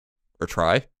 Yeah. Or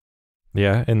try.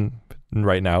 Yeah, and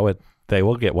right now they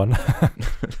will get one.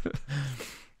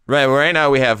 Right. Well, right now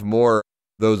we have more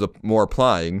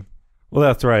applying. Well,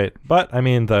 that's right. But I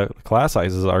mean, the class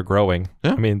sizes are growing.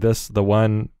 Yeah. I mean, the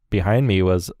one behind me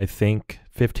was, I think,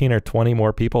 15 or 20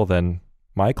 more people than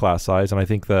my class size, and I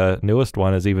think the newest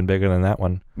one is even bigger than that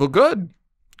one. Well, good.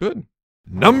 Good.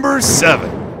 Number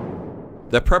 7.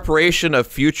 The preparation of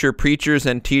future preachers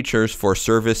and teachers for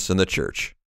service in the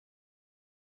church.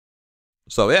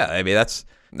 So yeah, I mean that's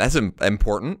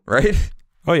important, right?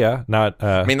 Oh yeah, not.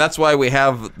 I mean that's why we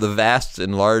have the vast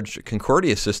and large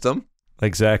Concordia system.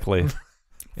 Exactly. And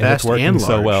Vast it's working and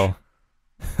so large. well.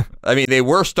 I mean they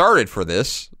were started for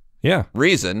this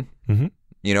reason.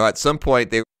 Mm-hmm. At some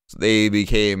point they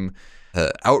became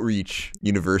outreach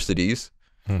universities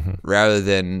rather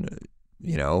than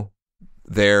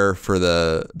there for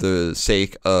the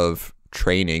sake of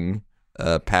training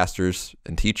pastors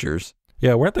and teachers.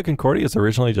 Yeah, weren't the Concordias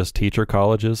originally just teacher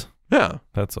colleges? Yeah.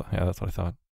 That's what I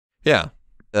thought. Yeah.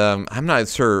 I'm not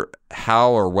sure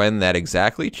how or when that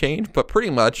exactly changed, but pretty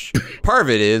much part of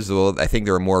it is, well, I think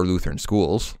there are more Lutheran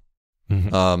schools.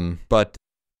 Mhm.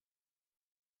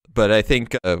 But I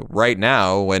think right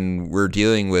now, when we're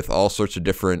dealing with all sorts of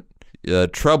different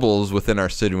troubles within our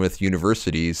system with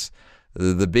universities,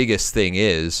 the biggest thing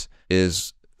is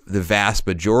the vast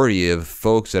majority of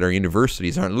folks at our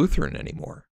universities aren't Lutheran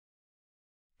anymore.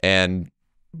 And,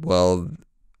 well,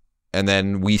 and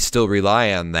then we still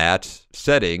rely on that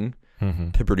setting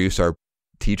to produce our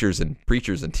teachers and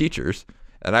preachers and teachers.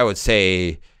 And I would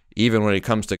say, even when it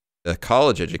comes to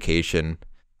college education,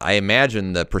 I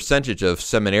imagine the percentage of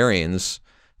seminarians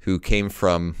who came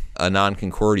from a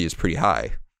non-Concordia is pretty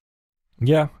high.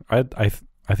 Yeah, I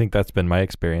think that's been my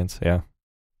experience. Yeah.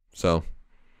 So,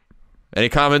 any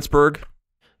comments, Berg?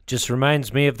 Just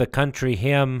reminds me of the country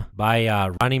hymn by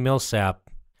Ronnie Millsap.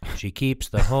 She keeps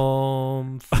the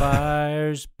home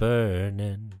fires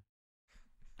burning.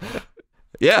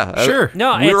 Yeah, Sure.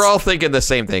 No, we were it's- all thinking the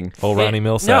same thing. Old Ronnie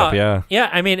Millsap, no, yeah. Yeah,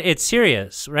 I mean, it's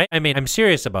serious, right? I mean, I'm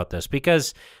serious about this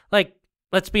because, like,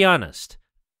 let's be honest.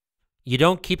 You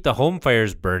don't keep the home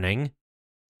fires burning.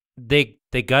 They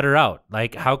gutter out.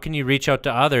 Like, how can you reach out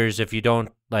to others if you don't,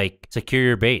 like, secure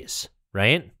your base,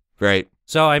 right? Right.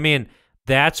 So, I mean,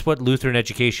 that's what Lutheran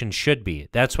education should be.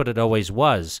 That's what it always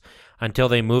was until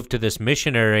they moved to this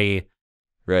missionary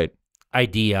Right.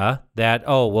 idea that,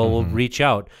 oh, well, we'll reach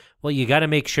out. Well, you got to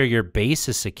make sure your base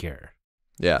is secure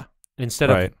Yeah. instead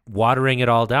Right. of watering it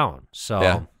all down. So,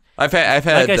 Yeah. I've had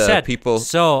like I said, people.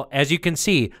 So, as you can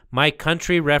see, my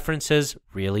country references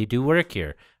really do work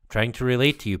here. I'm trying to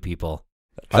relate to you people.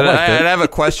 I liked it. have a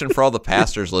question for all the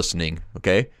pastors listening.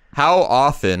 Okay, how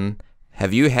often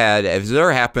has it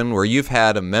ever happened where you've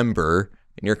had a member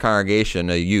in your congregation,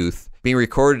 a youth, being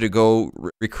recruited to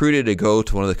go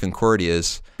to one of the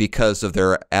Concordias because of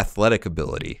their athletic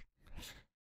ability?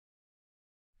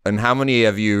 And how many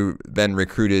have you been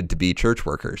recruited to be church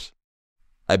workers?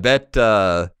 I bet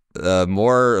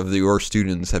more of your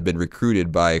students have been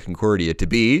recruited by Concordia to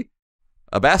be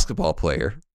a basketball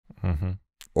player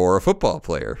or a football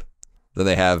player than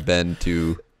they have been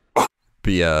to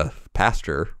be a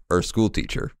pastor or a school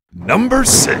teacher. Number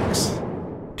 6.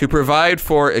 To provide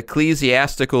for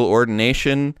ecclesiastical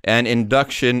ordination and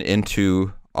induction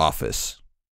into office.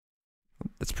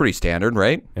 That's pretty standard,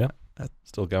 right? Yeah.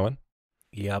 Still going.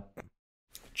 Yep.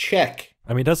 Check.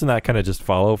 I mean, doesn't that kind of just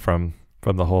follow from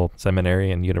the whole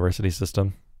seminary and university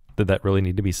system? Did that really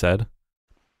need to be said?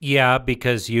 Yeah,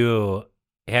 because you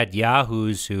had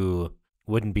yahoos who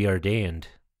wouldn't be ordained,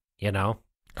 you know?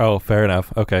 Oh, fair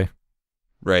enough. Okay.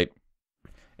 Right.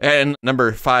 And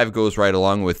number 5 goes right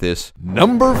along with this.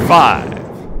 Number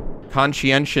 5.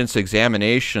 Conscientious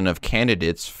examination of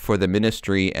candidates for the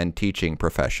ministry and teaching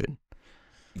profession.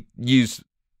 Use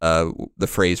the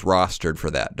phrase rostered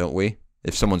for that, don't we?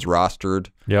 If someone's rostered,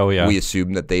 Yeah, yeah. we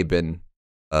assume that they've been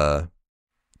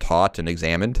taught and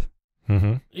examined.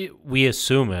 We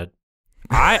assume it.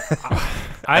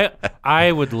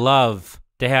 I would love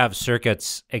to have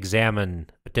circuits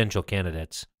examine potential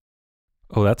candidates.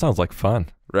 Oh, that sounds like fun.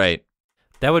 Right.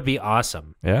 That would be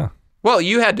awesome. Yeah. Well,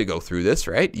 you had to go through this,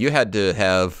 right? You had to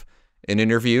have an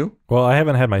interview. Well, I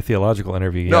haven't had my theological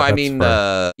interview yet. No, I That's mean,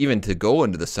 for- even to go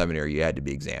into the seminary, you had to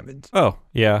be examined. Oh,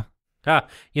 yeah.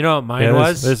 You know what mine Yeah,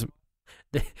 was? there's-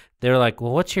 They were like,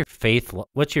 "Well, what's your faith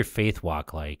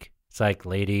walk like?" It's like,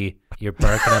 "Lady, you're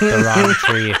barking up the wrong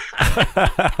tree."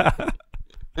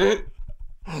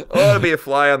 Oh, to be a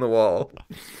fly on the wall.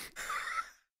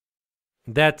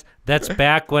 That's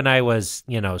back when I was,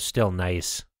 still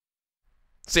nice.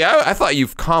 See, I thought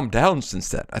you've calmed down since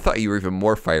then. I thought you were even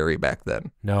more fiery back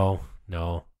then. No.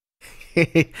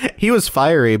 He was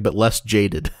fiery, but less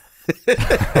jaded.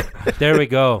 There we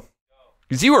go.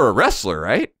 Because you were a wrestler,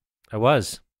 right? I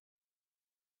was.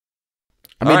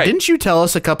 I mean, All right. didn't you tell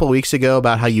us a couple weeks ago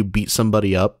about how you beat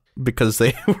somebody up because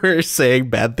they were saying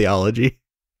bad theology?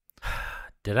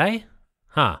 Did I?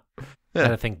 Huh. Yeah.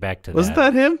 Gotta think back to Wasn't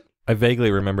that him? I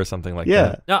vaguely remember something like Yeah.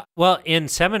 that. No, well, in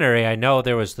seminary, I know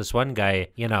there was this one guy,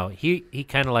 he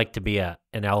kind of liked to be an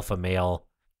alpha male.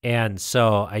 And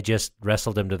so I just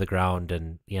wrestled him to the ground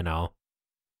and,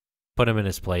 put him in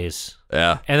his place.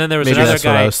 Yeah. And then there was Maybe another that's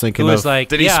what guy I was thinking who was of. like,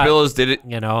 Did he yeah, spill his? Did it?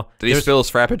 you know, Did he spill his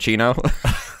frappuccino?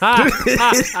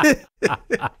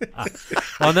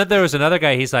 Well, and then there was another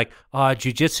guy. He's like, "Oh,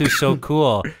 jujitsu's so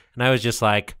cool," and I was just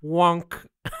like, "Wonk."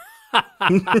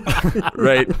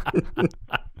 Right.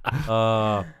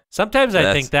 Sometimes I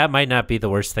That's- think that might not be the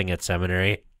worst thing at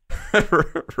seminary.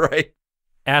 Right.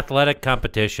 Athletic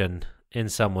competition in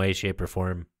some way, shape, or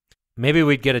form. Maybe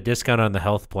we'd get a discount on the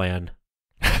health plan.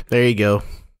 There you go.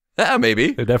 Yeah, maybe.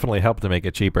 It definitely helped to make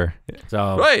it cheaper.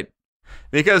 So Right.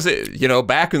 Because,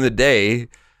 back in the day,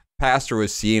 pastor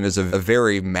was seen as a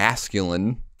very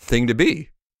masculine thing to be,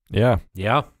 Yeah.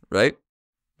 yeah. right?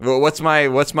 Well, what's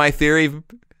my theory?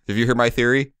 Have you heard my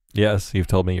theory? Yes, you've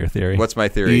told me your theory. What's my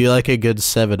theory? You like a good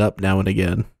 7-Up now and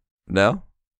again. No?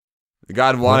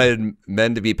 God wanted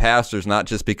men to be pastors not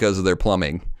just because of their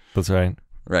plumbing. That's right.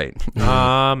 Right.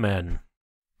 Amen.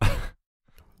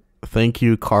 Thank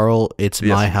you, Carl. It's Yes.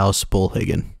 my house,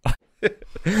 Bollhagen.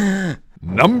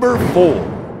 Number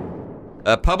 4.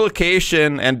 A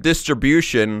publication and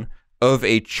distribution of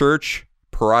a church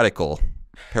periodical.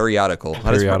 Periodical.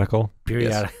 How does- Periodical.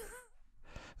 Periodic.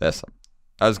 That's.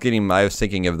 I was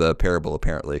thinking of the parable,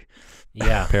 apparently.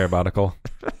 Yeah. Parabolical.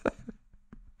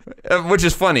 Which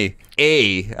is funny.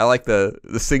 I like the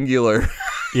singular.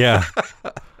 Yeah.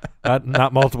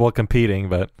 Not multiple competing,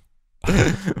 but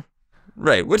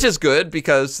Right, which is good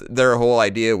because their whole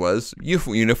idea was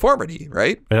uniformity,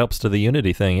 right? it helps to the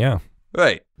unity thing, yeah.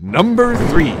 Right. Number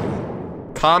 3.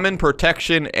 Common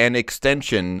protection and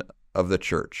extension of the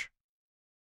church.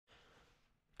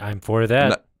 I'm for that.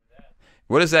 No-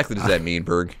 What exactly does that mean,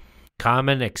 Berg?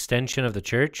 Common extension of the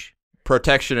church?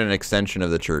 Protection and extension of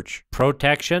the church.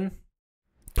 Protection?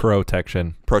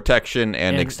 Protection. Protection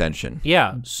and And- extension.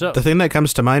 Yeah. So The thing that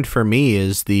comes to mind for me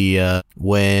is the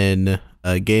when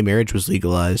gay marriage was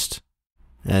legalized,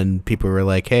 and people were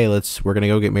like, "Hey, we're gonna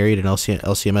go get married in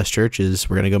LCMS churches.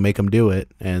 We're gonna go make them do it."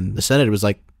 And the Synod was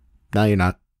like, "No, you're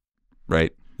not."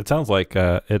 Right. It sounds like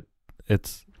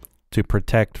it's to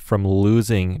protect from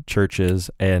losing churches,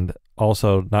 and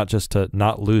also not just to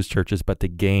not lose churches, but to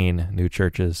gain new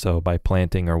churches. So by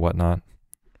planting or whatnot.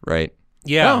 Right.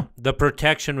 yeah, Oh. the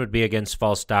protection would be against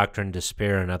false doctrine,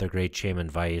 despair, and other great shame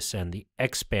and vice. And the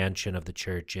expansion of the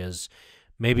church is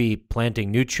maybe planting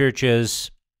new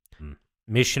churches,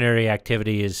 missionary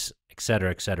activities, et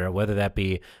cetera, whether that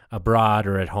be abroad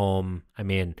or at home. I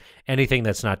mean, anything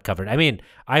that's not covered. I mean,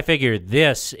 I figure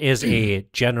this is a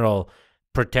general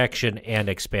protection and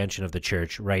expansion of the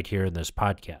church right here in this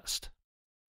podcast.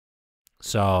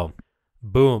 So,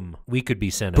 boom, we could be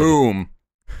Synod. Boom.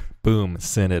 Boom.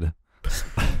 Synod.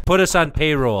 Put us on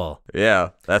payroll. Yeah,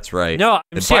 that's right. No, I'm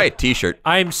And buy a serious. t-shirt.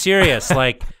 I'm serious.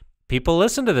 Like, people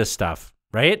listen to this stuff,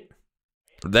 right?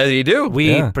 That you do.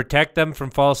 We Yeah. protect them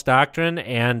from false doctrine,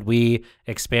 and we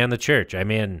expand the church. I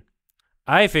mean,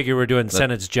 I figure we're doing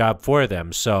Synod's job for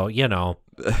them. So,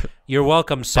 you're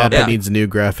welcome, Synod. Papa needs a new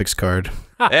graphics card.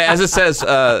 as it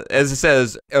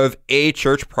says of a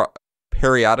church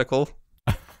periodical.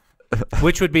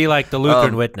 Which would be like the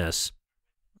Lutheran Witness.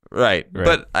 Right. Right.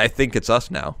 But I think it's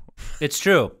us now. It's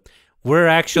true. We're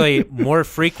actually more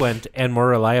frequent and more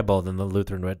reliable than the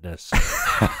Lutheran Witness.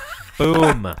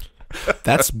 Boom.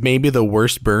 That's maybe the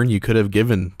worst burn you could have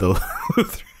given the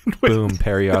Lutheran. Boom.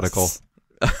 Periodical.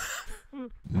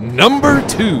 Number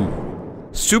 2.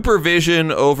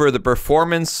 Supervision over the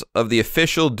performance of the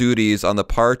official duties on the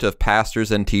part of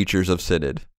pastors and teachers of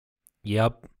Synod.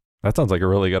 Yep. That sounds like a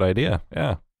really good idea.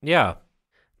 Yeah. Yeah.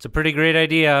 It's a pretty great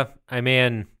idea. I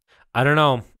mean, I don't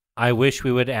know. I wish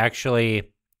we would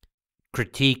actually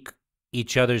critique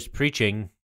each other's preaching.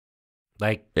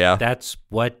 Like, Yeah. that's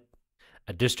what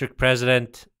a district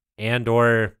president and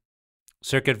or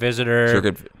circuit visitor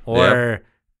or,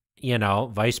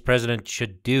 vice president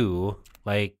should do.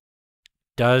 Like,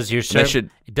 does your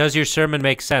sermon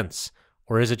make sense,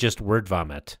 or is it just word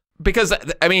vomit? Because,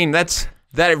 I mean, that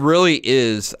really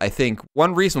is, I think,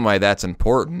 one reason why that's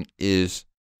important is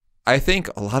I think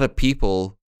a lot of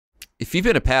people, if you've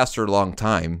been a pastor a long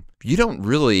time, you don't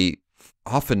really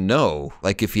often know,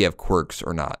 like, if you have quirks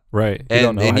or not. Right.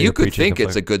 And you could think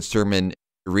it's a good sermon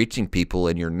reaching people,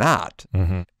 and you're not.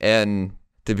 Mm-hmm. And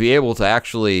to be able to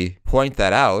actually point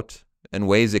that out in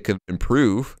ways it could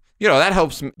improve, that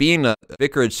helps. Being a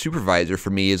vicarage supervisor for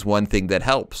me is one thing that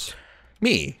helps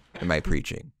me in my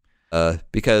preaching,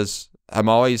 because I'm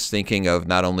always thinking of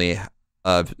not only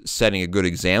of setting a good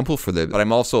example but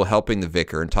I'm also helping the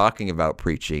vicar and talking about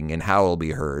preaching and how it'll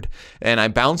be heard. And I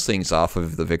bounce things off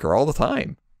of the vicar all the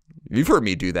time. You've heard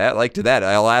me do that. Like,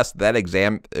 I'll ask that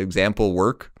example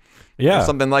work. Yeah. Or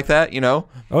something like that,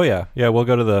 Oh, yeah. Yeah, we'll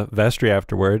go to the vestry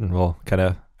afterward, and we'll kind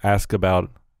of ask about,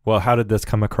 well, how did this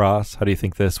come across? How do you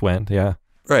think this went? Yeah.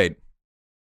 Right.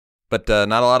 But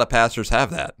not a lot of pastors have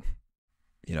that,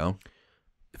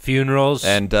 Funerals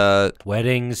And,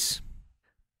 weddings,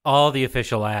 all the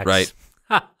official acts. Right.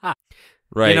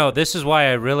 right. This is why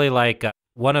I really like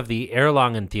one of the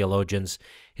Erlangen theologians.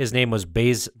 His name was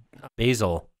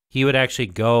Basil. He would actually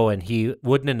go, and he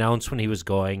wouldn't announce when he was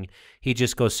going. He'd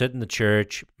just go sit in the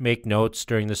church, make notes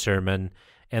during the sermon,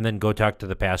 and then go talk to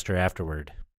the pastor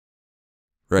afterward.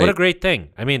 Right. What a great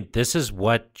thing. I mean, this is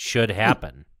what should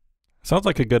happen. Sounds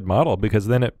like a good model, because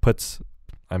then it puts,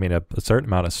 a certain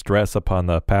amount of stress upon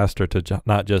the pastor to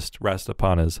not just rest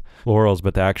upon his laurels,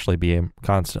 but to actually be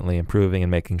constantly improving and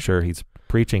making sure he's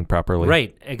preaching properly.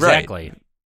 Right, exactly.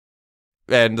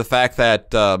 Right. And the fact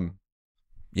that,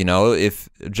 if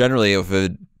a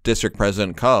district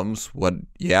president comes, what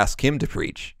you ask him to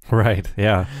preach. Right,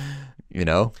 yeah.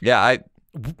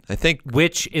 I think...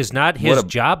 Which is not his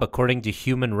job according to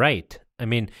human right. I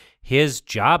mean, his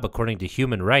job according to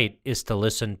human right is to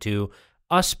listen to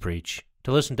us preach,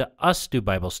 to listen to us do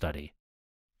Bible study.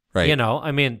 Right.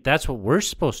 That's what we're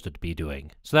supposed to be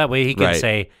doing. So that way he can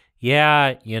say,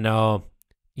 yeah,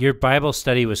 your Bible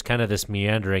study was kind of this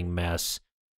meandering mess.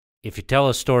 If you tell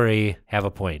a story, have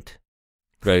a point.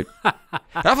 Right.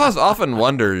 I've often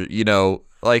wondered,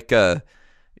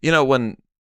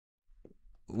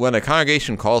 when a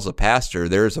congregation calls a pastor,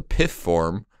 there's a PIF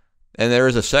form, and there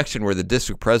is a section where the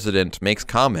district president makes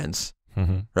comments,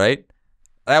 right?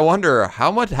 I wonder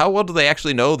how well do they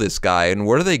actually know this guy, and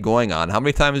what are they going on? How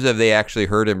many times have they actually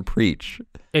heard him preach?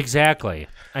 Exactly.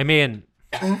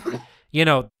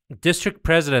 District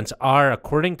presidents are,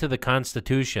 according to the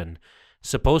Constitution,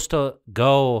 supposed to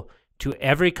go to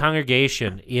every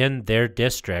congregation in their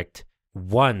district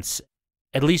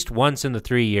at least once in the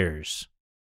 3 years.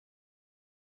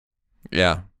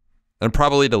 Yeah. And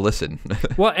probably to listen.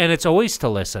 Well, and it's always to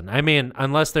listen.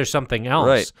 Unless there's something else.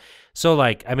 Right. So,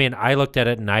 I looked at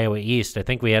it in Iowa East. I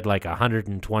think we had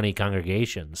 120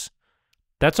 congregations.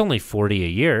 That's only 40 a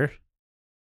year.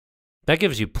 That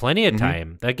gives you plenty of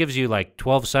time. That gives you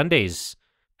 12 Sundays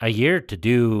a year to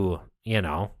do,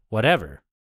 whatever.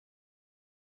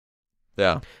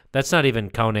 Yeah. That's not even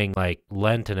counting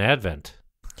Lent and Advent.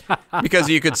 Because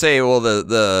you could say, well,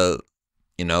 the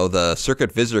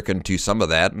circuit visitor can do some of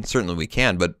that, and certainly we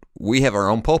can, but we have our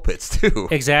own pulpits too.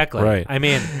 Exactly. Right.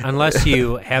 Unless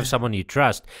you have someone you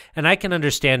trust. And I can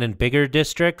understand in bigger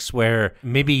districts where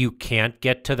maybe you can't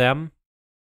get to them.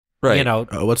 Right.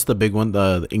 What's the big one?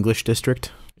 The English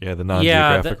district? Yeah, the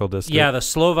non-geographical district. Yeah, the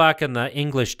Slovak and the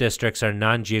English districts are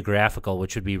non-geographical,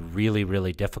 which would be really,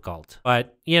 really difficult.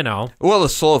 But, Well, the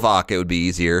Slovak, it would be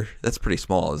easier. That's pretty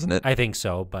small, isn't it? I think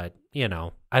so, but,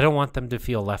 I don't want them to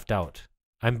feel left out.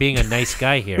 I'm being a nice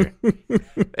guy here.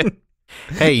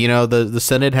 Hey, the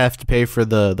Synod have to pay for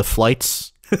the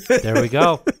flights. There we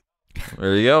go.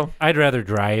 There you go. I'd rather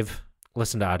drive,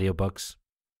 listen to audiobooks.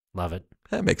 Love it.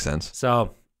 That makes sense.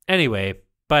 So, anyway,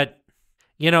 but,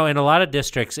 in a lot of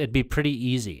districts, it'd be pretty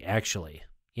easy, actually,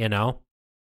 Yeah.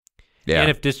 And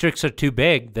if districts are too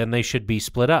big, then they should be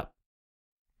split up.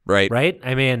 Right. Right?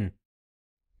 And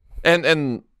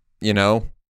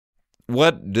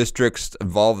what districts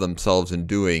involve themselves in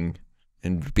doing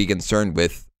and be concerned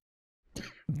with,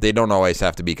 they don't always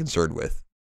have to be concerned with.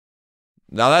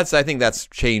 Now I think that's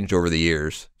changed over the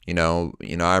years. I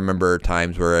remember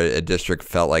times where a district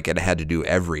felt like it had to do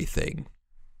everything.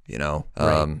 Right.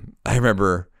 I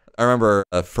remember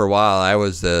for a while I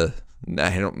was I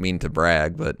don't mean to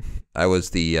brag, but I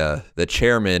was the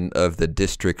chairman of the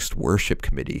district's worship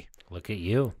committee. Look at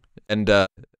you. And it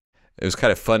was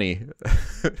kind of funny.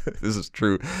 This is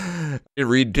true. I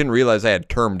didn't realize I had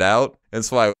termed out, and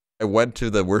so I went to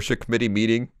the worship committee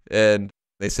meeting, and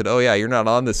they said, "Oh yeah, you're not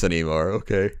on this anymore."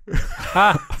 Okay.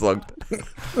 So,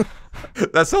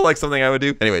 that sounds like something I would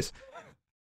do. Anyways,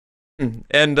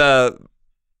 and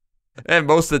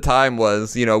most of the time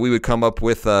was, we would come up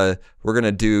with we're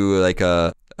gonna do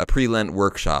a pre-Lent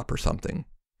workshop or something,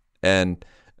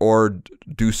 or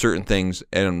do certain things,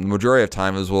 and the majority of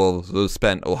time is we'll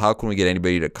spend, how can we get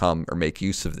anybody to come or make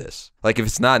use of this? If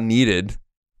it's not needed,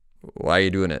 why are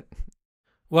you doing it?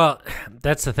 Well,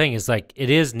 that's the thing, is it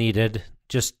is needed,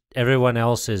 just everyone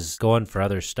else is going for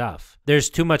other stuff. There's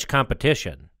too much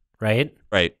competition, right?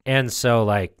 Right. And so,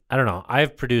 I don't know,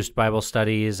 I've produced Bible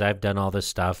studies, I've done all this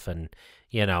stuff, and,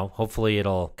 hopefully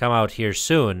it'll come out here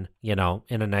soon, in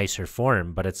a nicer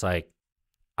form, but it's I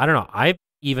don't know, I'm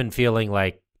even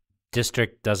feeling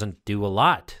district doesn't do a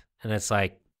lot, and it's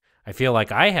I feel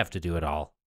like I have to do it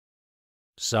all.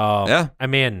 So, yeah.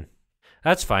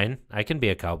 That's fine. I can be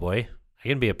a cowboy. I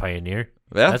can be a pioneer.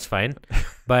 Yeah. That's fine.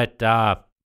 But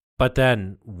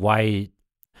then why,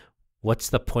 what's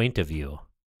the point of you,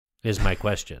 is my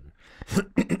question.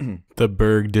 The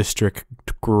Berg district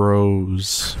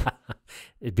grows.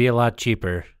 It'd be a lot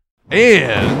cheaper.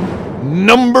 And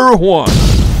number 1.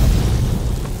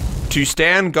 To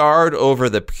stand guard over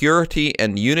the purity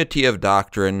and unity of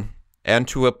doctrine and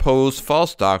to oppose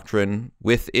false doctrine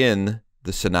within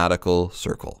the synodical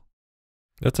circle.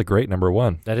 That's a great number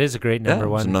one. That is a great number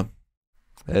one.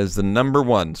 That is the number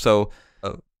one. So,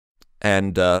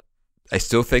 I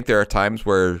still think there are times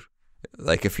where,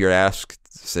 like, if you're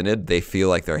asked synod, they feel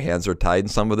like their hands are tied in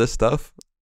some of this stuff.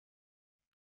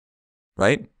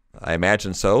 Right? I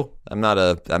imagine so. I'm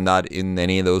not in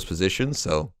any of those positions,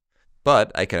 so,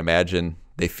 but I can imagine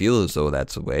they feel as though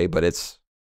that's the way, but it's...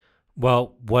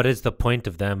 Well, what is the point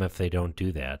of them if they don't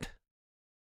do that?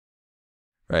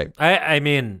 Right. I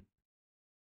mean...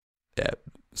 Yeah.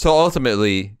 So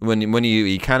ultimately, when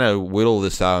you kind of whittle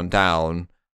this down,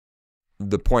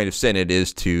 the point of synod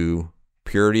is to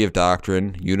purity of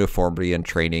doctrine, uniformity and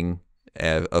training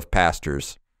of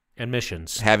pastors. And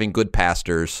missions. Having good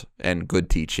pastors and good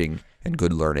teaching and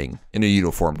good learning in a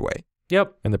uniformed way.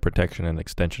 Yep. And the protection and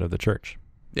extension of the church.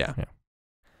 Yeah.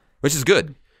 Which is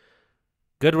good.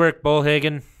 Good work,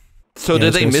 Bollhagen. So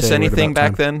did they miss anything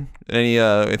back then?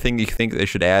 Anything you think they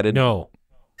should add? No.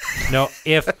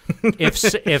 If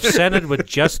Synod would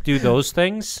just do those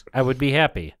things, I would be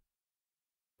happy.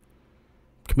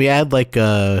 Can we add like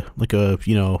a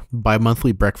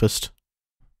bi-monthly breakfast?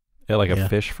 Yeah, like a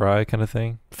fish fry kind of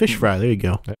thing. Fish fry, there you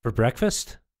go. For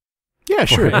breakfast? Yeah,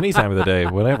 sure. Or any time of the day,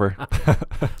 whatever.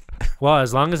 Well,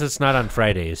 as long as it's not on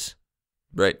Fridays.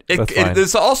 Right. That's fine.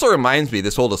 This also reminds me,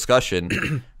 this whole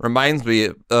discussion reminds me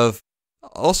of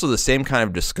also the same kind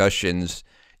of discussions.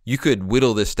 You could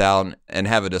whittle this down and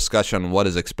have a discussion on what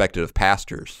is expected of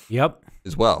pastors. Yep.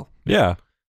 As well. Yeah.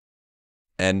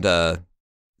 And, the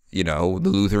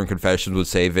Lutheran confessions would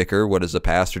say, Vicar, what is a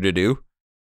pastor to do?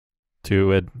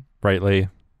 To rightly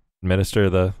administer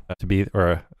to be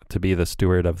the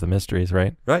steward of the mysteries,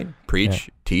 right? Right.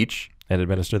 Preach, teach, and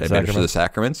administer the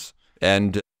sacraments,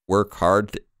 and work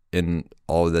hard in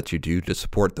all that you do to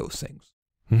support those things.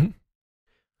 Mm-hmm.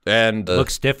 And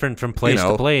looks different from place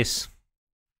to place.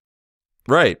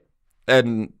 Right.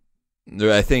 And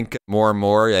I think more and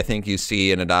more, you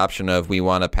see an adoption of we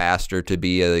want a pastor to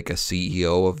be like a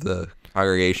CEO of the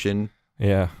congregation.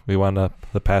 Yeah, we want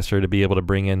the pastor to be able to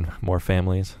bring in more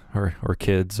families or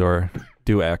kids or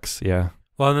do X, yeah.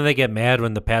 Well, and then they get mad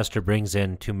when the pastor brings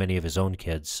in too many of his own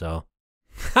kids, so.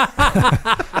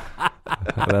 That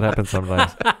happens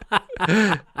sometimes.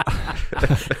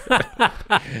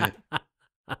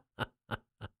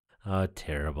 Oh,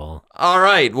 terrible. All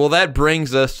right, well, that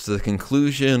brings us to the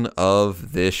conclusion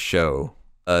of this show.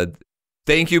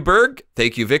 Thank you, Berg.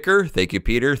 Thank you, Vicar. Thank you,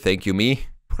 Peter. Thank you, me.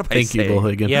 Thank you,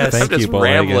 Bollhagen. Yes. I'm just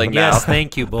rambling now. Yes,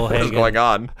 thank you, Bollhagen. What is going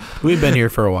on? We've been here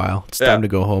for a while. It's time to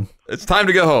go home. It's time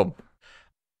to go home.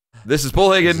 This is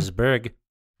Bollhagen. This is Berg.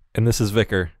 And this is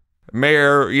Vicar. May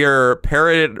your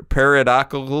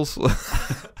periodicals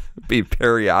be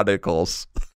periodicals.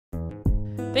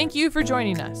 Thank you for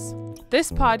joining us.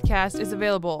 This podcast is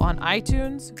available on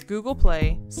iTunes, Google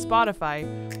Play, Spotify,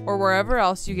 or wherever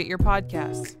else you get your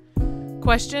podcasts.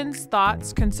 Questions,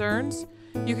 thoughts, concerns?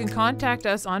 You can contact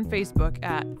us on Facebook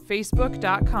at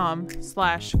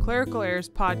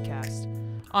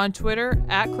facebook.com/clericalerrorspodcast, on Twitter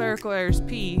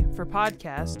 @clericalerrorsp for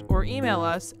podcast, or email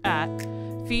us at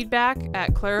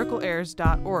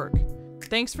feedback@clericalerrors.org.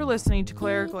 Thanks for listening to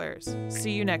Clerical Errors.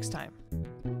 See you next time.